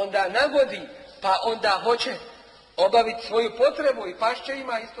 pa mu onda nagodi, pa onda hoće obaviti svoju potrebu i pašće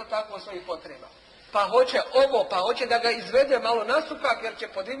ima isto tako svoju potrebu. Pa hoće ovo, pa hoće da ga izvede malo na sukak jer će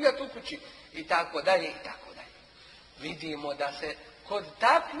podivljati u kući i tako dalje i tako dalje. Vidimo da se kod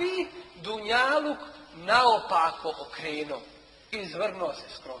takvih dunjaluk naopako okrenuo, izvrnuo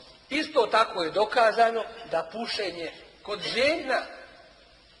se skroz. Isto tako je dokazano da pušenje kod žena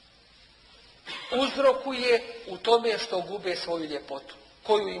uzrokuje u tome što gube svoju ljepotu,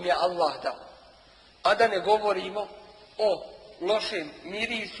 koju im je Allah dao. A da ne govorimo o lošem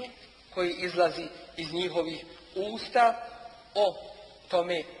mirisu koji izlazi iz njihovih usta, o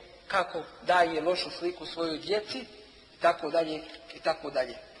tome kako daje lošu sliku svojoj djeci, i tako dalje, i tako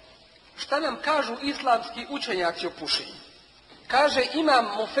dalje. Šta nam kažu islamski učenjaci o pušenju? Kaže imam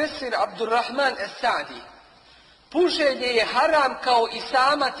Mufesir Abdurrahman Es-Sa'di, pušenje je haram kao i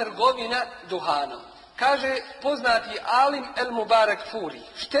sama trgovina duhanom. Kaže poznati alim El Mubarak Furi,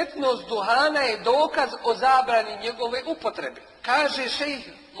 štetnost duhana je dokaz o zabrani njegove upotrebe. Kaže šejh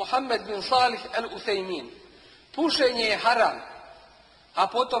Muhammed bin Salih El-Usejmin, pušenje je haram, a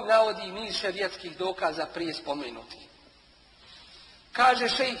potom navodi niz šerijatskih dokaza prije spomenuti. Kaže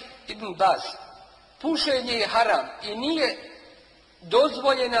šejh Ibn Baz, pušenje je haram i nije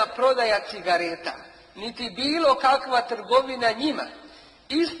dozvoljena prodaja cigareta, niti bilo kakva trgovina njima,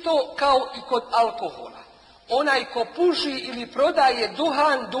 isto kao i kod alkohola. Onaj ko puši ili prodaje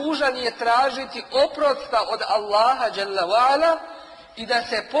duhan, dužan je tražiti oprosta od Allaha dželle ve ala i da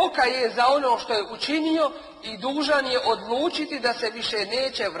se pokaje za ono što je učinio i dužan je odlučiti da se više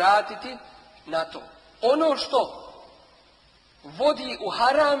neće vratiti na to. Ono što vodi u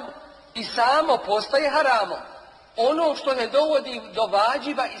haram i samo postaje haramom. Ono što ne dovodi do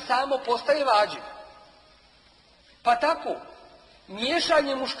vađiba i samo postaje vađib. Pa tako,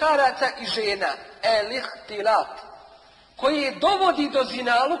 miješanje muškaraca i žena, el-ihtilat, koje dovodi do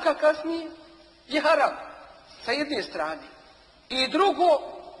zinaluka kasnije, je haram, sa jedne strane. I drugo,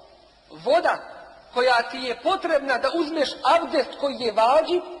 voda koja ti je potrebna da uzmeš abdest koji je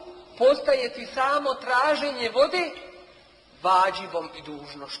vađib, postaje ti samo traženje vode vađibom i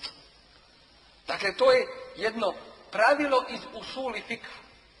dužnošću. Dakle, to je jedno pravilo iz usuli fikha.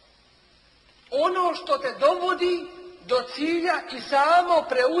 Ono što te dovodi do cilja i samo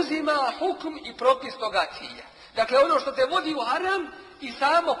preuzima hukm i propis toga cilja. Dakle, ono što te vodi u haram i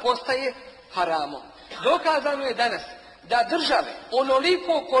samo postaje haramom. Dokazano je danas da države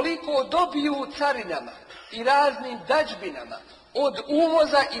onoliko koliko dobiju carinama i raznim dađbinama od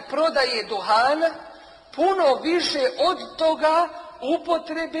uvoza i prodaje duhana, puno više od toga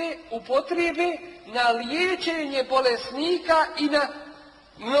upotrebe na liječenje bolesnika i na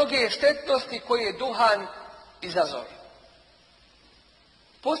mnoge štetnosti koje duhan izazove.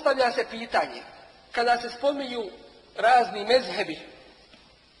 Postavlja se pitanje, kada se spominju razni mezhebi,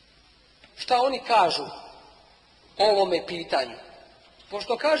 šta oni kažu o ovome pitanju?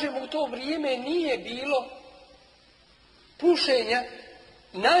 Pošto kažemo u to vrijeme nije bilo pušenja,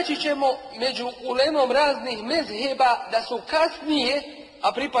 naći ćemo među ulemom raznih mezheba da su kasnije,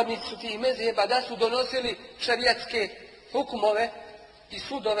 a pripadnici su tih mezheba, da su donosili šerijatske hukmove i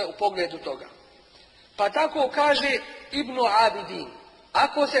sudove u pogledu toga. Pa tako kaže Ibnu Abidin,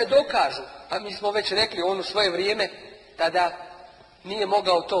 ako se dokažu, a mi smo već rekli on u svoje vrijeme, tada nije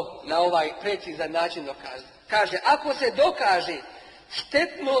mogao to na ovaj precizan način dokazati. Kaže, ako se dokaže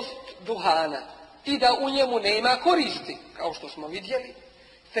štetnost duhana i da u njemu nema koristi, kao što smo vidjeli,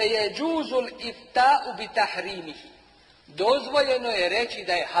 fejeđuzul ifta'u bi tahrimihi. Dozvoljeno je reći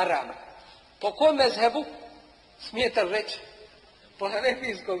da je haram. Po kom mezhebu? Smijete li reći? Po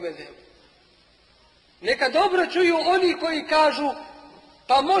hanefijskom mezhebu. Neka dobro čuju oni koji kažu,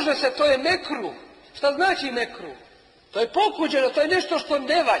 pa može se, to je mekruh. Šta znači mekruh? To je pokuđeno, to je nešto što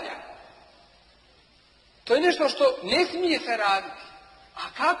ne valja. To je nešto što ne smije se raditi. A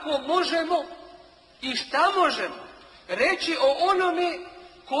kako možemo i šta možemo reći o onome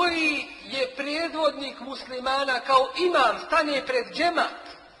koji je predvodnik muslimana kao imam, stane pred džemat?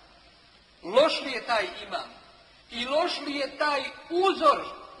 Loš li je taj imam? I loš li je taj uzor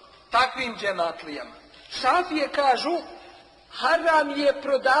takvim džematlijama? Šafije kažu, haram je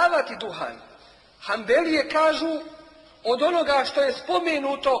prodavati duhan. Hanbelije kažu, od onoga što je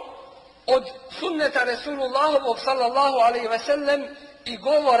spomenuto od sunneta Resulullahovog sallallahu alaihi ve sellem i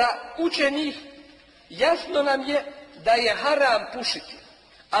govora učenih, jasno nam je da je haram pušiti.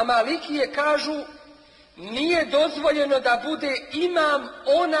 A Malikije kažu, nije dozvoljeno da bude imam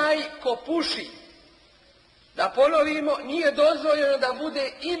onaj ko puši. Da ponovimo, nije dozvoljeno da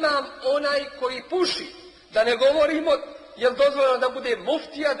bude imam onaj koji puši. Da ne govorimo, je li dozvoljeno da bude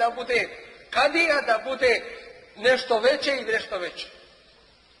muftija, da bude kadija, da bude nešto veće i nešto veće.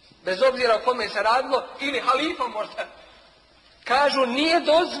 Bez obzira o kome se radilo, ili halifa možda. Kažu, nije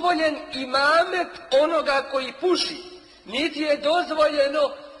dozvoljen imamet onoga koji puši. Niti je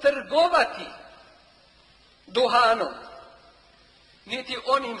dozvoljeno trgovati duhanom. Niti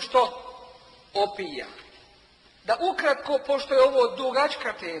onim što opija. Da ukratko, pošto je ovo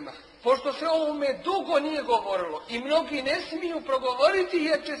dugačka tema, pošto se o ovome dugo nije govorilo i mnogi ne smiju progovoriti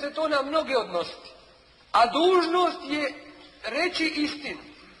jer će se to na mnoge odnositi. A dužnost je reći istinu.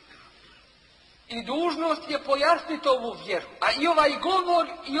 I dužnost je pojasniti ovu vjeru. A i ovaj govor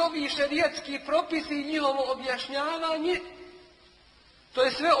i ovi šerijatski propisi i njihovo objašnjavanje, to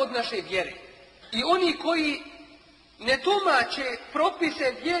je sve od naše vjere. I oni koji ne tumače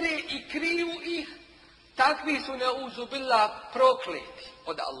propise vjere i kriju ih, takvi su neuzubillah prokleti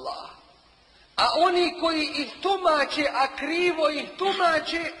od Allaha. A oni koji ih tumače, a krivo ih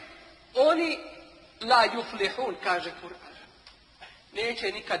tumače, oni la yuflihun, kaže Kur'an.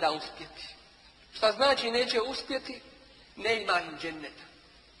 Neće nikada uspjeti. Šta znači neće uspjeti? Ne ima im dženneta.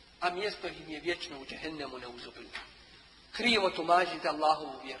 A mjesto im je vječno u džehennemu neuzubillah. Krivo tumačite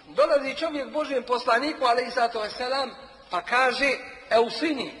Allahovu vjeru. Dolazi čovjek Božjem poslaniku, alejhiselatu vesselam, pa kaže,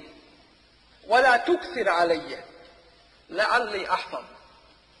 eusini, wala tuksir alejje, la'alli ahfam.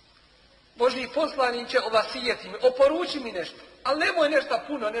 Božji poslaniće, ovasijeti mi, oporuči mi nešto, ali nemoj nešto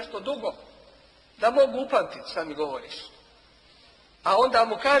puno, nešto dugo, da mogu upamtiti šta mi govoriš. A onda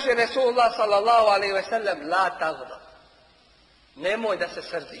mu kaže Resulullah sallallahu alejhi ve sellem, la taghdab. Nemoj da se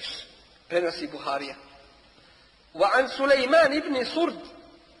srdiš. Prenosi Buharija. Wa an Sulejman ibn Surd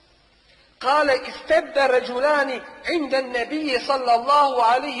قال استبد رجلان عند النبي صلى الله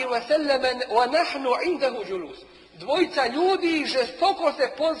عليه وسلم ونحن عنده جلوس. Dvojica ljudi žestoko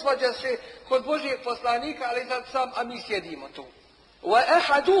se posvađaše kod Božijeg poslanika, ali sam, a mi sjedimo tu.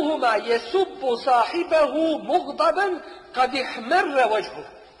 وأحدهما يسب صاحبه مغضبا قد احمر وجهه.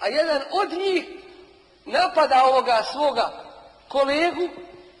 A jedan od njih napada ovoga svoga kolegu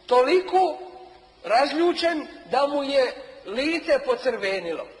toliko razljučen da mu je lice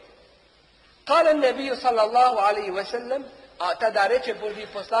pocrvenilo. قال النبي صلى الله عليه وسلم, a tada reče Božji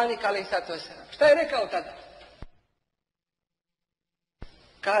poslanik alejhiselatu vesselam. Šta je rekao tada?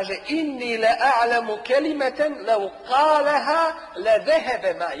 Kaže, inni la a'lamu kelimeten law qalaha la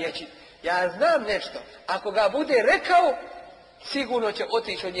dhahaba ma yajid. Ja znam nešto. Ako ga bude rekao, sigurno će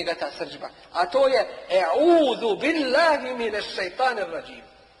otići od njega ta srdžba. A to je e'udhu billahi minash shaitanir rajim.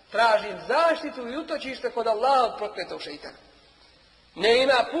 Tražim zaštitu i utočište kod Allaha od prokletog šejtana. Ne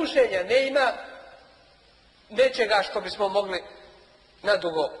ima pušenja, ne ima nečega što bismo mogli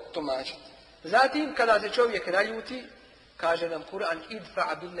nadugo tumačiti. Zatim, kada se čovjek naljuti, kaže nam Kur'an,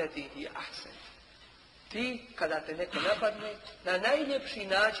 idfa billati hi ahsan. Ti, kada te neko napadne, na najljepši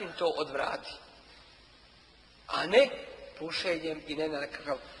način to odvrati. A ne pušenjem i ne na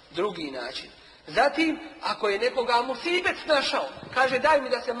nekakav drugi način. Zatim, ako je nekoga musibet našao, kaže daj mi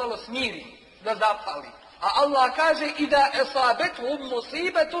da se malo smiri, da zapali. A Allah kaže i da esabetu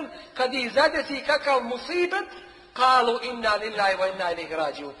musibetun, kad ih zadesi kakav musibet, kalu inna lillahi wa inna ilaihi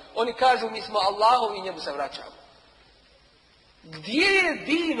rađiun. Oni kažu mi smo Allahu i njemu se vraćamo. Gdje je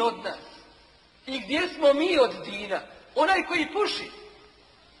din od nas? I gdje smo mi od dina? Onaj koji puši.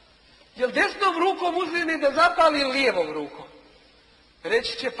 Jel desnom rukom uzme da zapali lijevom rukom?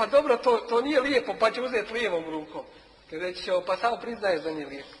 Reći će, pa dobro, to nije lijepo, pa će uzeti lijevom rukom. Reći će, pa samo priznaješ da nije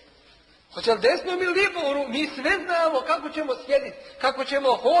lijepo. Hoće li desnom ili lijevom rukom? Mi sve znamo kako ćemo sjediti, kako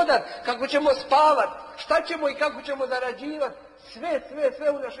ćemo hodati, kako ćemo spavati, šta ćemo i kako ćemo zarađivati.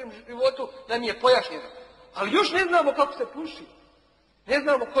 Sve u našem životu nam je pojašnjeno. Ali još ne znamo kako se puši. Ne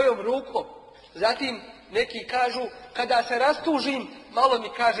znamo kojom rukom. Zatim neki kažu, kada se rastužim, malo mi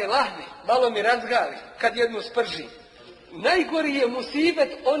kaže lahne, malo mi razgali, kad jednu spržim. Najgori je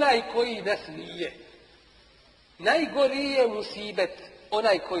musibet onaj koji nasmije. Najgori je musibet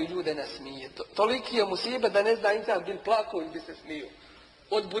onaj koji ljude nasmije. Toliki je musibet da ne zna insan bil plako ili bi se smio.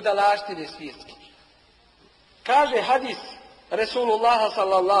 Od budalaštine svjetske. Kaže hadis Resulullaha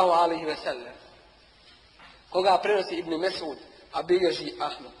sallallahu alaihi ve sellem, koga prenosi Ibn Mesud, a bilježi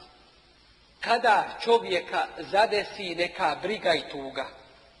Ahmed. Kada čovjeka zadesi neka briga i tuga,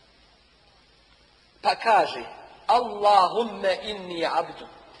 pa kaže Allahumme inni abdu.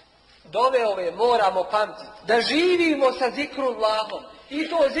 Dove ove moramo pamtiti. Da živimo sa zikrullahom. I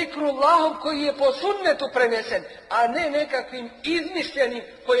to zikrullahom koji je po sunnetu prenesen, a ne nekakvim izmišljenim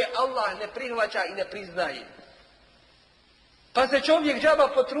koje Allah ne prihvaća i ne priznaje. Pa se čovjek džaba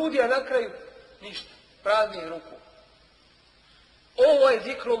potrudi, a na kraju ništa. Prazni ruku. Ovo je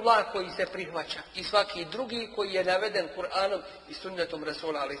zikrullah koji se prihvaća. I svaki drugi koji je naveden Kur'anom i sunnetom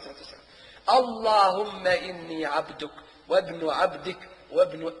Rasula alaihi sallatu wasallam. Allahumme inni abduk, wabnu abdik,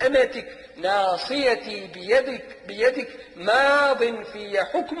 وابن أمتك ناصيتي بيدك ماض في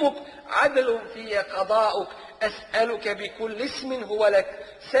حكمك عدل في قضاؤك أسألك بكل اسم هو لك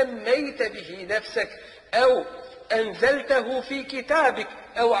سميت به نفسك أو أنزلته في كتابك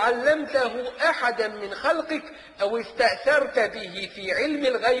أو علمته أحدا من خلقك أو استأثرت به في علم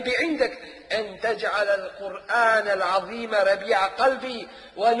الغيب عندك أن تجعل القرآن العظيم ربيع قلبي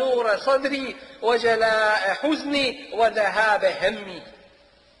ونور صدري وجلاء حزني وذهاب همي.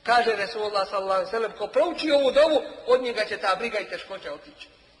 Kaže Resulullah sallallahu alejhi ve sellem, ko prouči ovu dovu, od njega će ta briga i teškoća otići.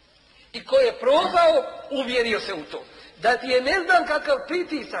 I ko je probao, uvjerio se u to. Da ti je ne znam kakav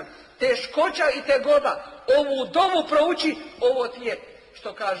pritisak, teškoća i tegoba, ovu dovu prouči, ovo ti je,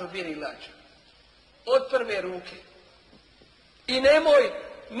 što kažu, biri lađa. Od prve ruke. I nemoj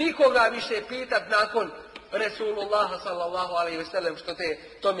nikoga više pitat nakon Resulullaha sallallahu alejhi ve sellem što te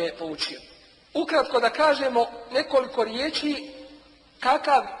tome poučio. Ukratko da kažemo nekoliko riječi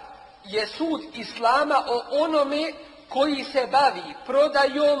kakav je sud Islama o onome koji se bavi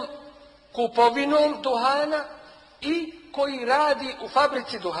prodajom, kupovinom duhana i koji radi u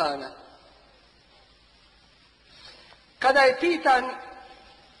fabrici duhana. Kada je pitan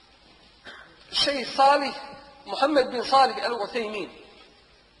šejh Salih, Muhammed bin Salih al-Uthejmin,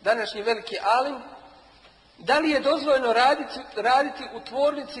 današnji veliki alim, da li je dozvoljeno raditi u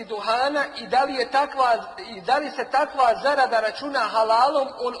tvornici duhana i da li se takva zarada računa halalom,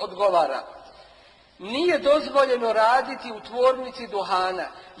 on odgovara. Nije dozvoljeno raditi u tvornici duhana,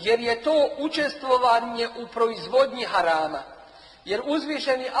 jer je to učestvovanje u proizvodnji harama. Jer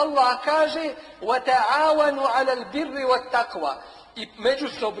uzvišeni Allah kaže وَتَعَاوَنُوا عَلَى الْبِرِّ وَالتَّقْوَى i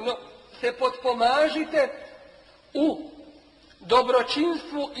međusobno se potpomažite u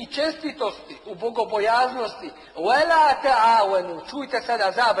dobročinstvu i čestitosti, u bogobojaznosti. وَلَا تَعَاوَنُوا, čujte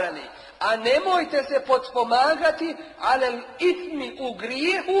sada zabrane, a nemojte se potpomagati عَلَى الْإِثْمِ u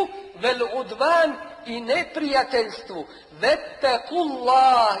grijehu, وَالْعُدْوَانِ i neprijateljstvu. وَاتَّقُوا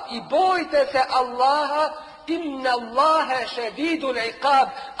اللَّهَ i bojte se Allaha, inna Allahe šedidul iqab,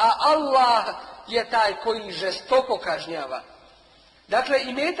 a Allah je taj koji žestoko kažnjava. Dakle,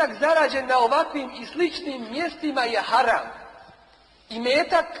 imetak zarađen na ovakvim i sličnim mjestima je haram.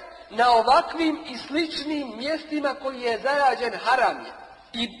 Imetak na ovakvim i sličnim mjestima koji je zarađen haram je.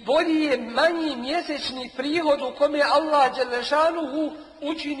 I bolji je manji mjesečni prihod u kome Allah dželešanuhu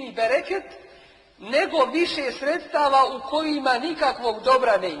učini bereket, nego više sredstava u kojima nikakvog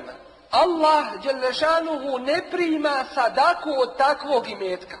dobra ne ima. Allah dželešanuhu ne prima sadaku od takvog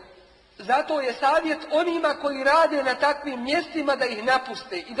imetka. Zato je savjet onima koji rade na takvim mjestima da ih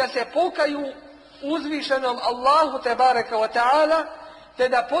napuste i da se pokaju uzvišenom Allahu tebareka wa ta'ala, te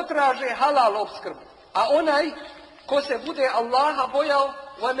da potraže halal opskrbu. A onaj ko se bude Allaha bojao,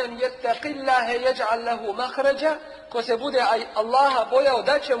 وَمَنْ يَتَّقِ اللَّهَ يَجْعَلْ لَهُ مَخْرَجًا, ko se bude Allaha bojao,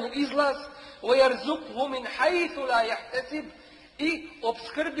 daće mu izlaz, وَيَرْزُقْهُ مِنْ حَيْثُ لَا يَحْتَسِبْ i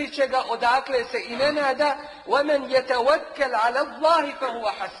obskrbit će ga odakle se i ne nada. وَمَنْ يَتَوَكَّلْ عَلَى اللَّهِ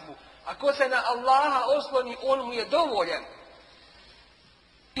فَهُوَ حَسْبُ, ako se na Allaha osloni, on mu je dovoljan.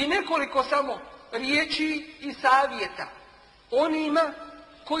 I nekoliko samo riječi i savjeta onima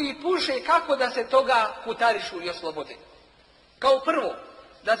koji puše kako da se toga kutarišu i oslobode. Kao prvo,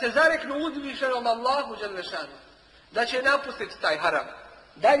 da se zareknu uzvišenom Allahu dželešanu, da će napustiti taj haram.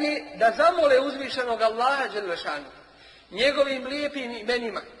 Dalje, da zamole uzvišenog Allaha dželle šanuhu njegovim lijepim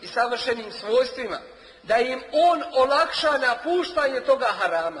imenima i savršenim svojstvima, da im on olakša napuštanje toga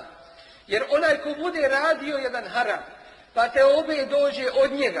harama. Jer onaj ko bude radio jedan haram, pa te obe dođe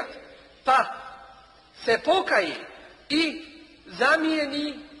od njega, pa se pokaje i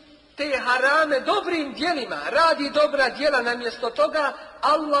zamijeni te harame dobrim djelima, radi dobra djela, namjesto toga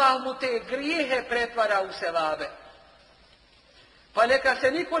Allah mu te grijehe pretvara u sevabe. Pa neka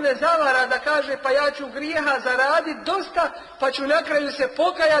se niko ne zavara da kaže pa ja ću grijeha zaraditi dosta, pa ću na kraju se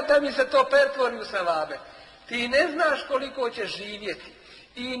pokajati da mi se to pretvori u sevabe. Ti ne znaš koliko ćeš živjeti.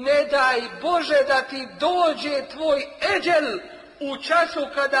 I ne daj Bože da ti dođe tvoj eđel u času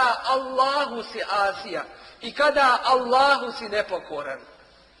kada Allahu si asija i kada Allahu si nepokoran.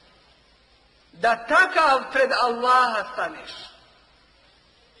 Da takav pred Allaha staneš.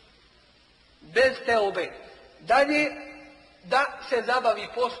 Bez teube. Dalje, da se zabavi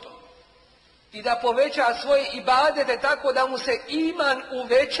postom i da poveća svoje ibadete tako da mu se iman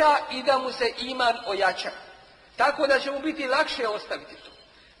uveća i da mu se iman ojača. Tako da će mu biti lakše ostaviti to.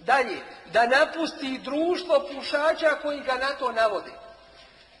 Dalje, da napusti društvo pušača koji ga na to navode.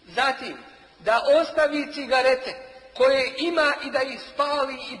 Zatim, da ostavi cigarete koje ima i da ih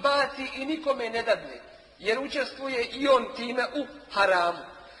spali i baci i nikome ne dadne, jer učestvuje i on time u haramu.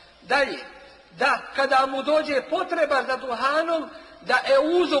 Dalje, da kada mu dođe potreba za duhanom, da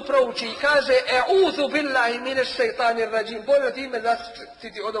euzu prouči i kaže euzu billahi mineš šeitanir rajim, bolje time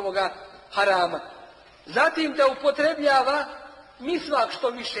zaštiti od ovoga harama. Zatim da upotrebljava misvak što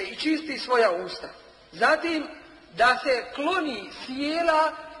više i čisti svoja usta. Zatim da se kloni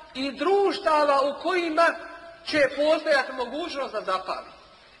sjela i društava u kojima će postojati mogućnost da zapali.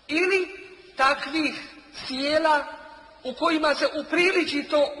 Ili takvih sjela u kojima se upriliči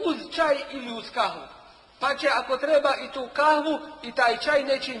to uz čaj ili uz kahvu. Pa će ako treba i tu kahvu i taj čaj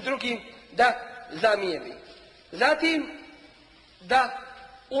nečim drugim da zamijeni. Zatim da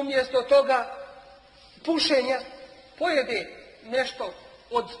umjesto toga pušenja pojede nešto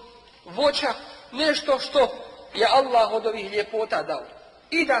od voća, nešto što je Allah od ovih ljepota dao.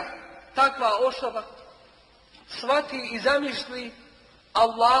 I da takva osoba shvati i zamisli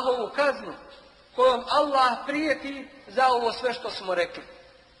Allahovu kaznu kojom Allah prijeti za ovo sve što smo rekli.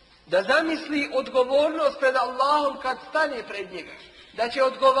 Da zamisli odgovornost pred Allahom kad stane pred njega. Da će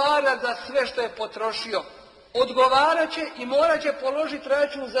odgovarati za sve što je potrošio. Odgovarat će i morat će položiti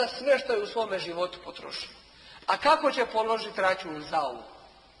račun za sve što je u svome životu potrošio. A kako će položiti račun za ovo?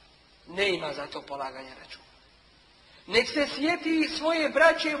 Ne ima za to polaganja računa. Nek se sjeti svoje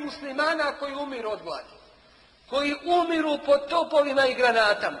braće muslimana koji umiru od gladi. Koji umiru pod topovima i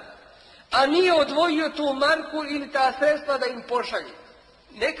granatama. A nije odvojio tu marku ili ta sredstva da im pošalje.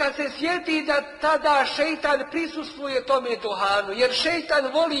 Neka se sjeti da tada šeitan prisustvuje tome duhanu. Jer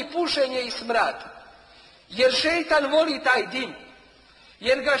šeitan voli pušenje i smrad. Jer šeitan voli taj dim.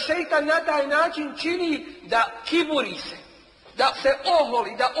 Jer ga šeitan na taj način čini da kiburi se. Da se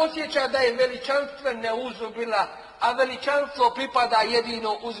oholi, da osjeća da je veličanstven neuzubila, a veličanstvo pripada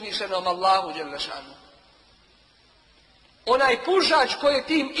jedino uzvišenom Allahu dželle šanuhu. Onaj pušač koji je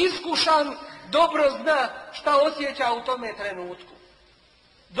tim iskušan dobro zna šta osjeća u tome trenutku.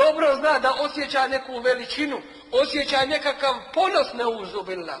 Dobro zna da osjeća neku veličinu, osjeća nekakav ponos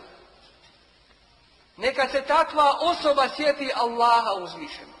neuzubila. Neka se takva osoba sjeti Allaha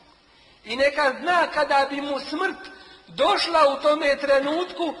uzvišenog. I neka zna kada bi mu smrt došla u tome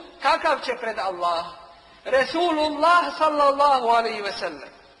trenutku, kakav će pred Allaha. Resulullah sallallahu alaihi ve sellem,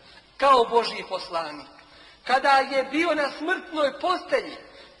 kao Božji poslanik, kada je bio na smrtnoj postelji,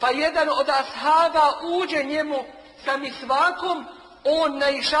 pa jedan od ashaba uđe njemu sa misvakom, on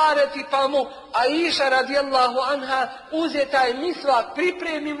naišareti pa mu Aisha radijallahu anha uze taj misvak,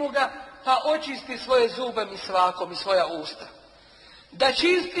 pripremi mu ga, pa očisti svoje zube misvakom i svoja usta. Da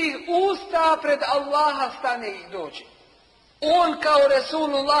čisti usta pred Allaha stane i dođe. On kao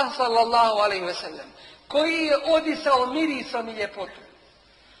Resulullah sallallahu alaihi ve sellem, koji je odisao mirisom i ljepotom.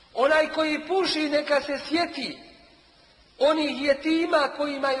 Onaj koji puši neka se sjeti onih jetima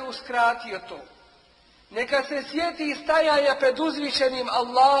kojima je uskratio to. Neka se sjeti stajanja pred uzvišenim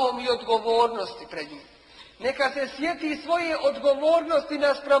Allahom i odgovornosti pred njim. Neka se sjeti svoje odgovornosti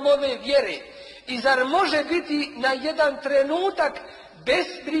naspram ove vjere. I zar može biti na jedan trenutak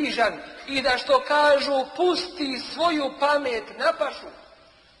bezbrižan i da što kažu pusti svoju pamet na pašu?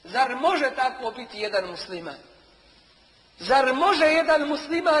 Zar može tako biti jedan musliman? Zar može jedan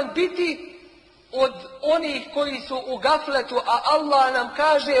musliman biti od onih koji su u gafletu, a Allah nam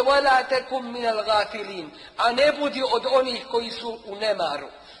kaže وَلَا تَكُمْ مِنَ الْغَافِلِينَ, a ne budi od onih koji su u nemaru,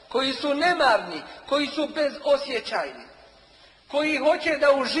 koji su nemarni, koji su bezosjećajni, koji hoće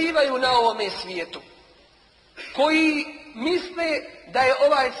da uživaju na ovome svijetu, koji misle da je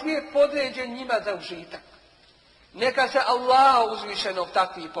ovaj svijet podređen njima za užitak. Neka se Allaha uzvišenog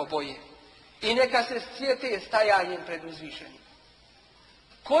takvi poboje i neka se sjete stajanjem pred uzvišenim.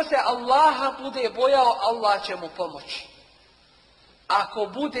 Ko se Allaha bude bojao, Allah će mu pomoći. Ako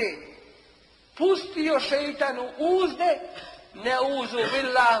bude pustio šeitanu uzde, neuzu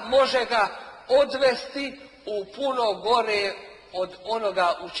billah, može ga odvesti u puno gore od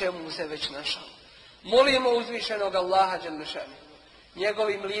onoga u čemu se već našao. Molimo uzvišenog Allaha dželle šanu,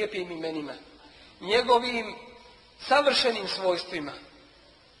 njegovim lijepim imenima, njegovim savršenim svojstvima,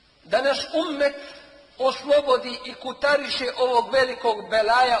 da naš ummet oslobodi i kutariše ovog velikog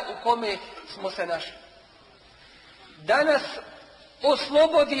belaja u kome smo se našli. Da nas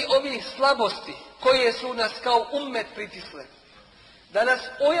oslobodi ovih slabosti koje su nas kao ummet pritisle. Da nas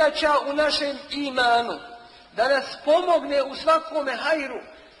ojača u našem imanu. Da nas pomogne u svakome hajru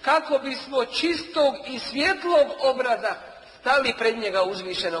kako bismo čistog i svjetlog obraza stali pred njega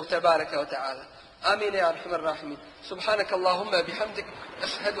uzvišenog tebareka wa ta'ala. Amin ya arhamar rahimin. Subhanaka Allahumma bihamdik.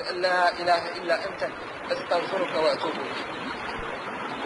 Ashhadu an la ilaha illa anta. Astaghfiruka wa atubu ilayk.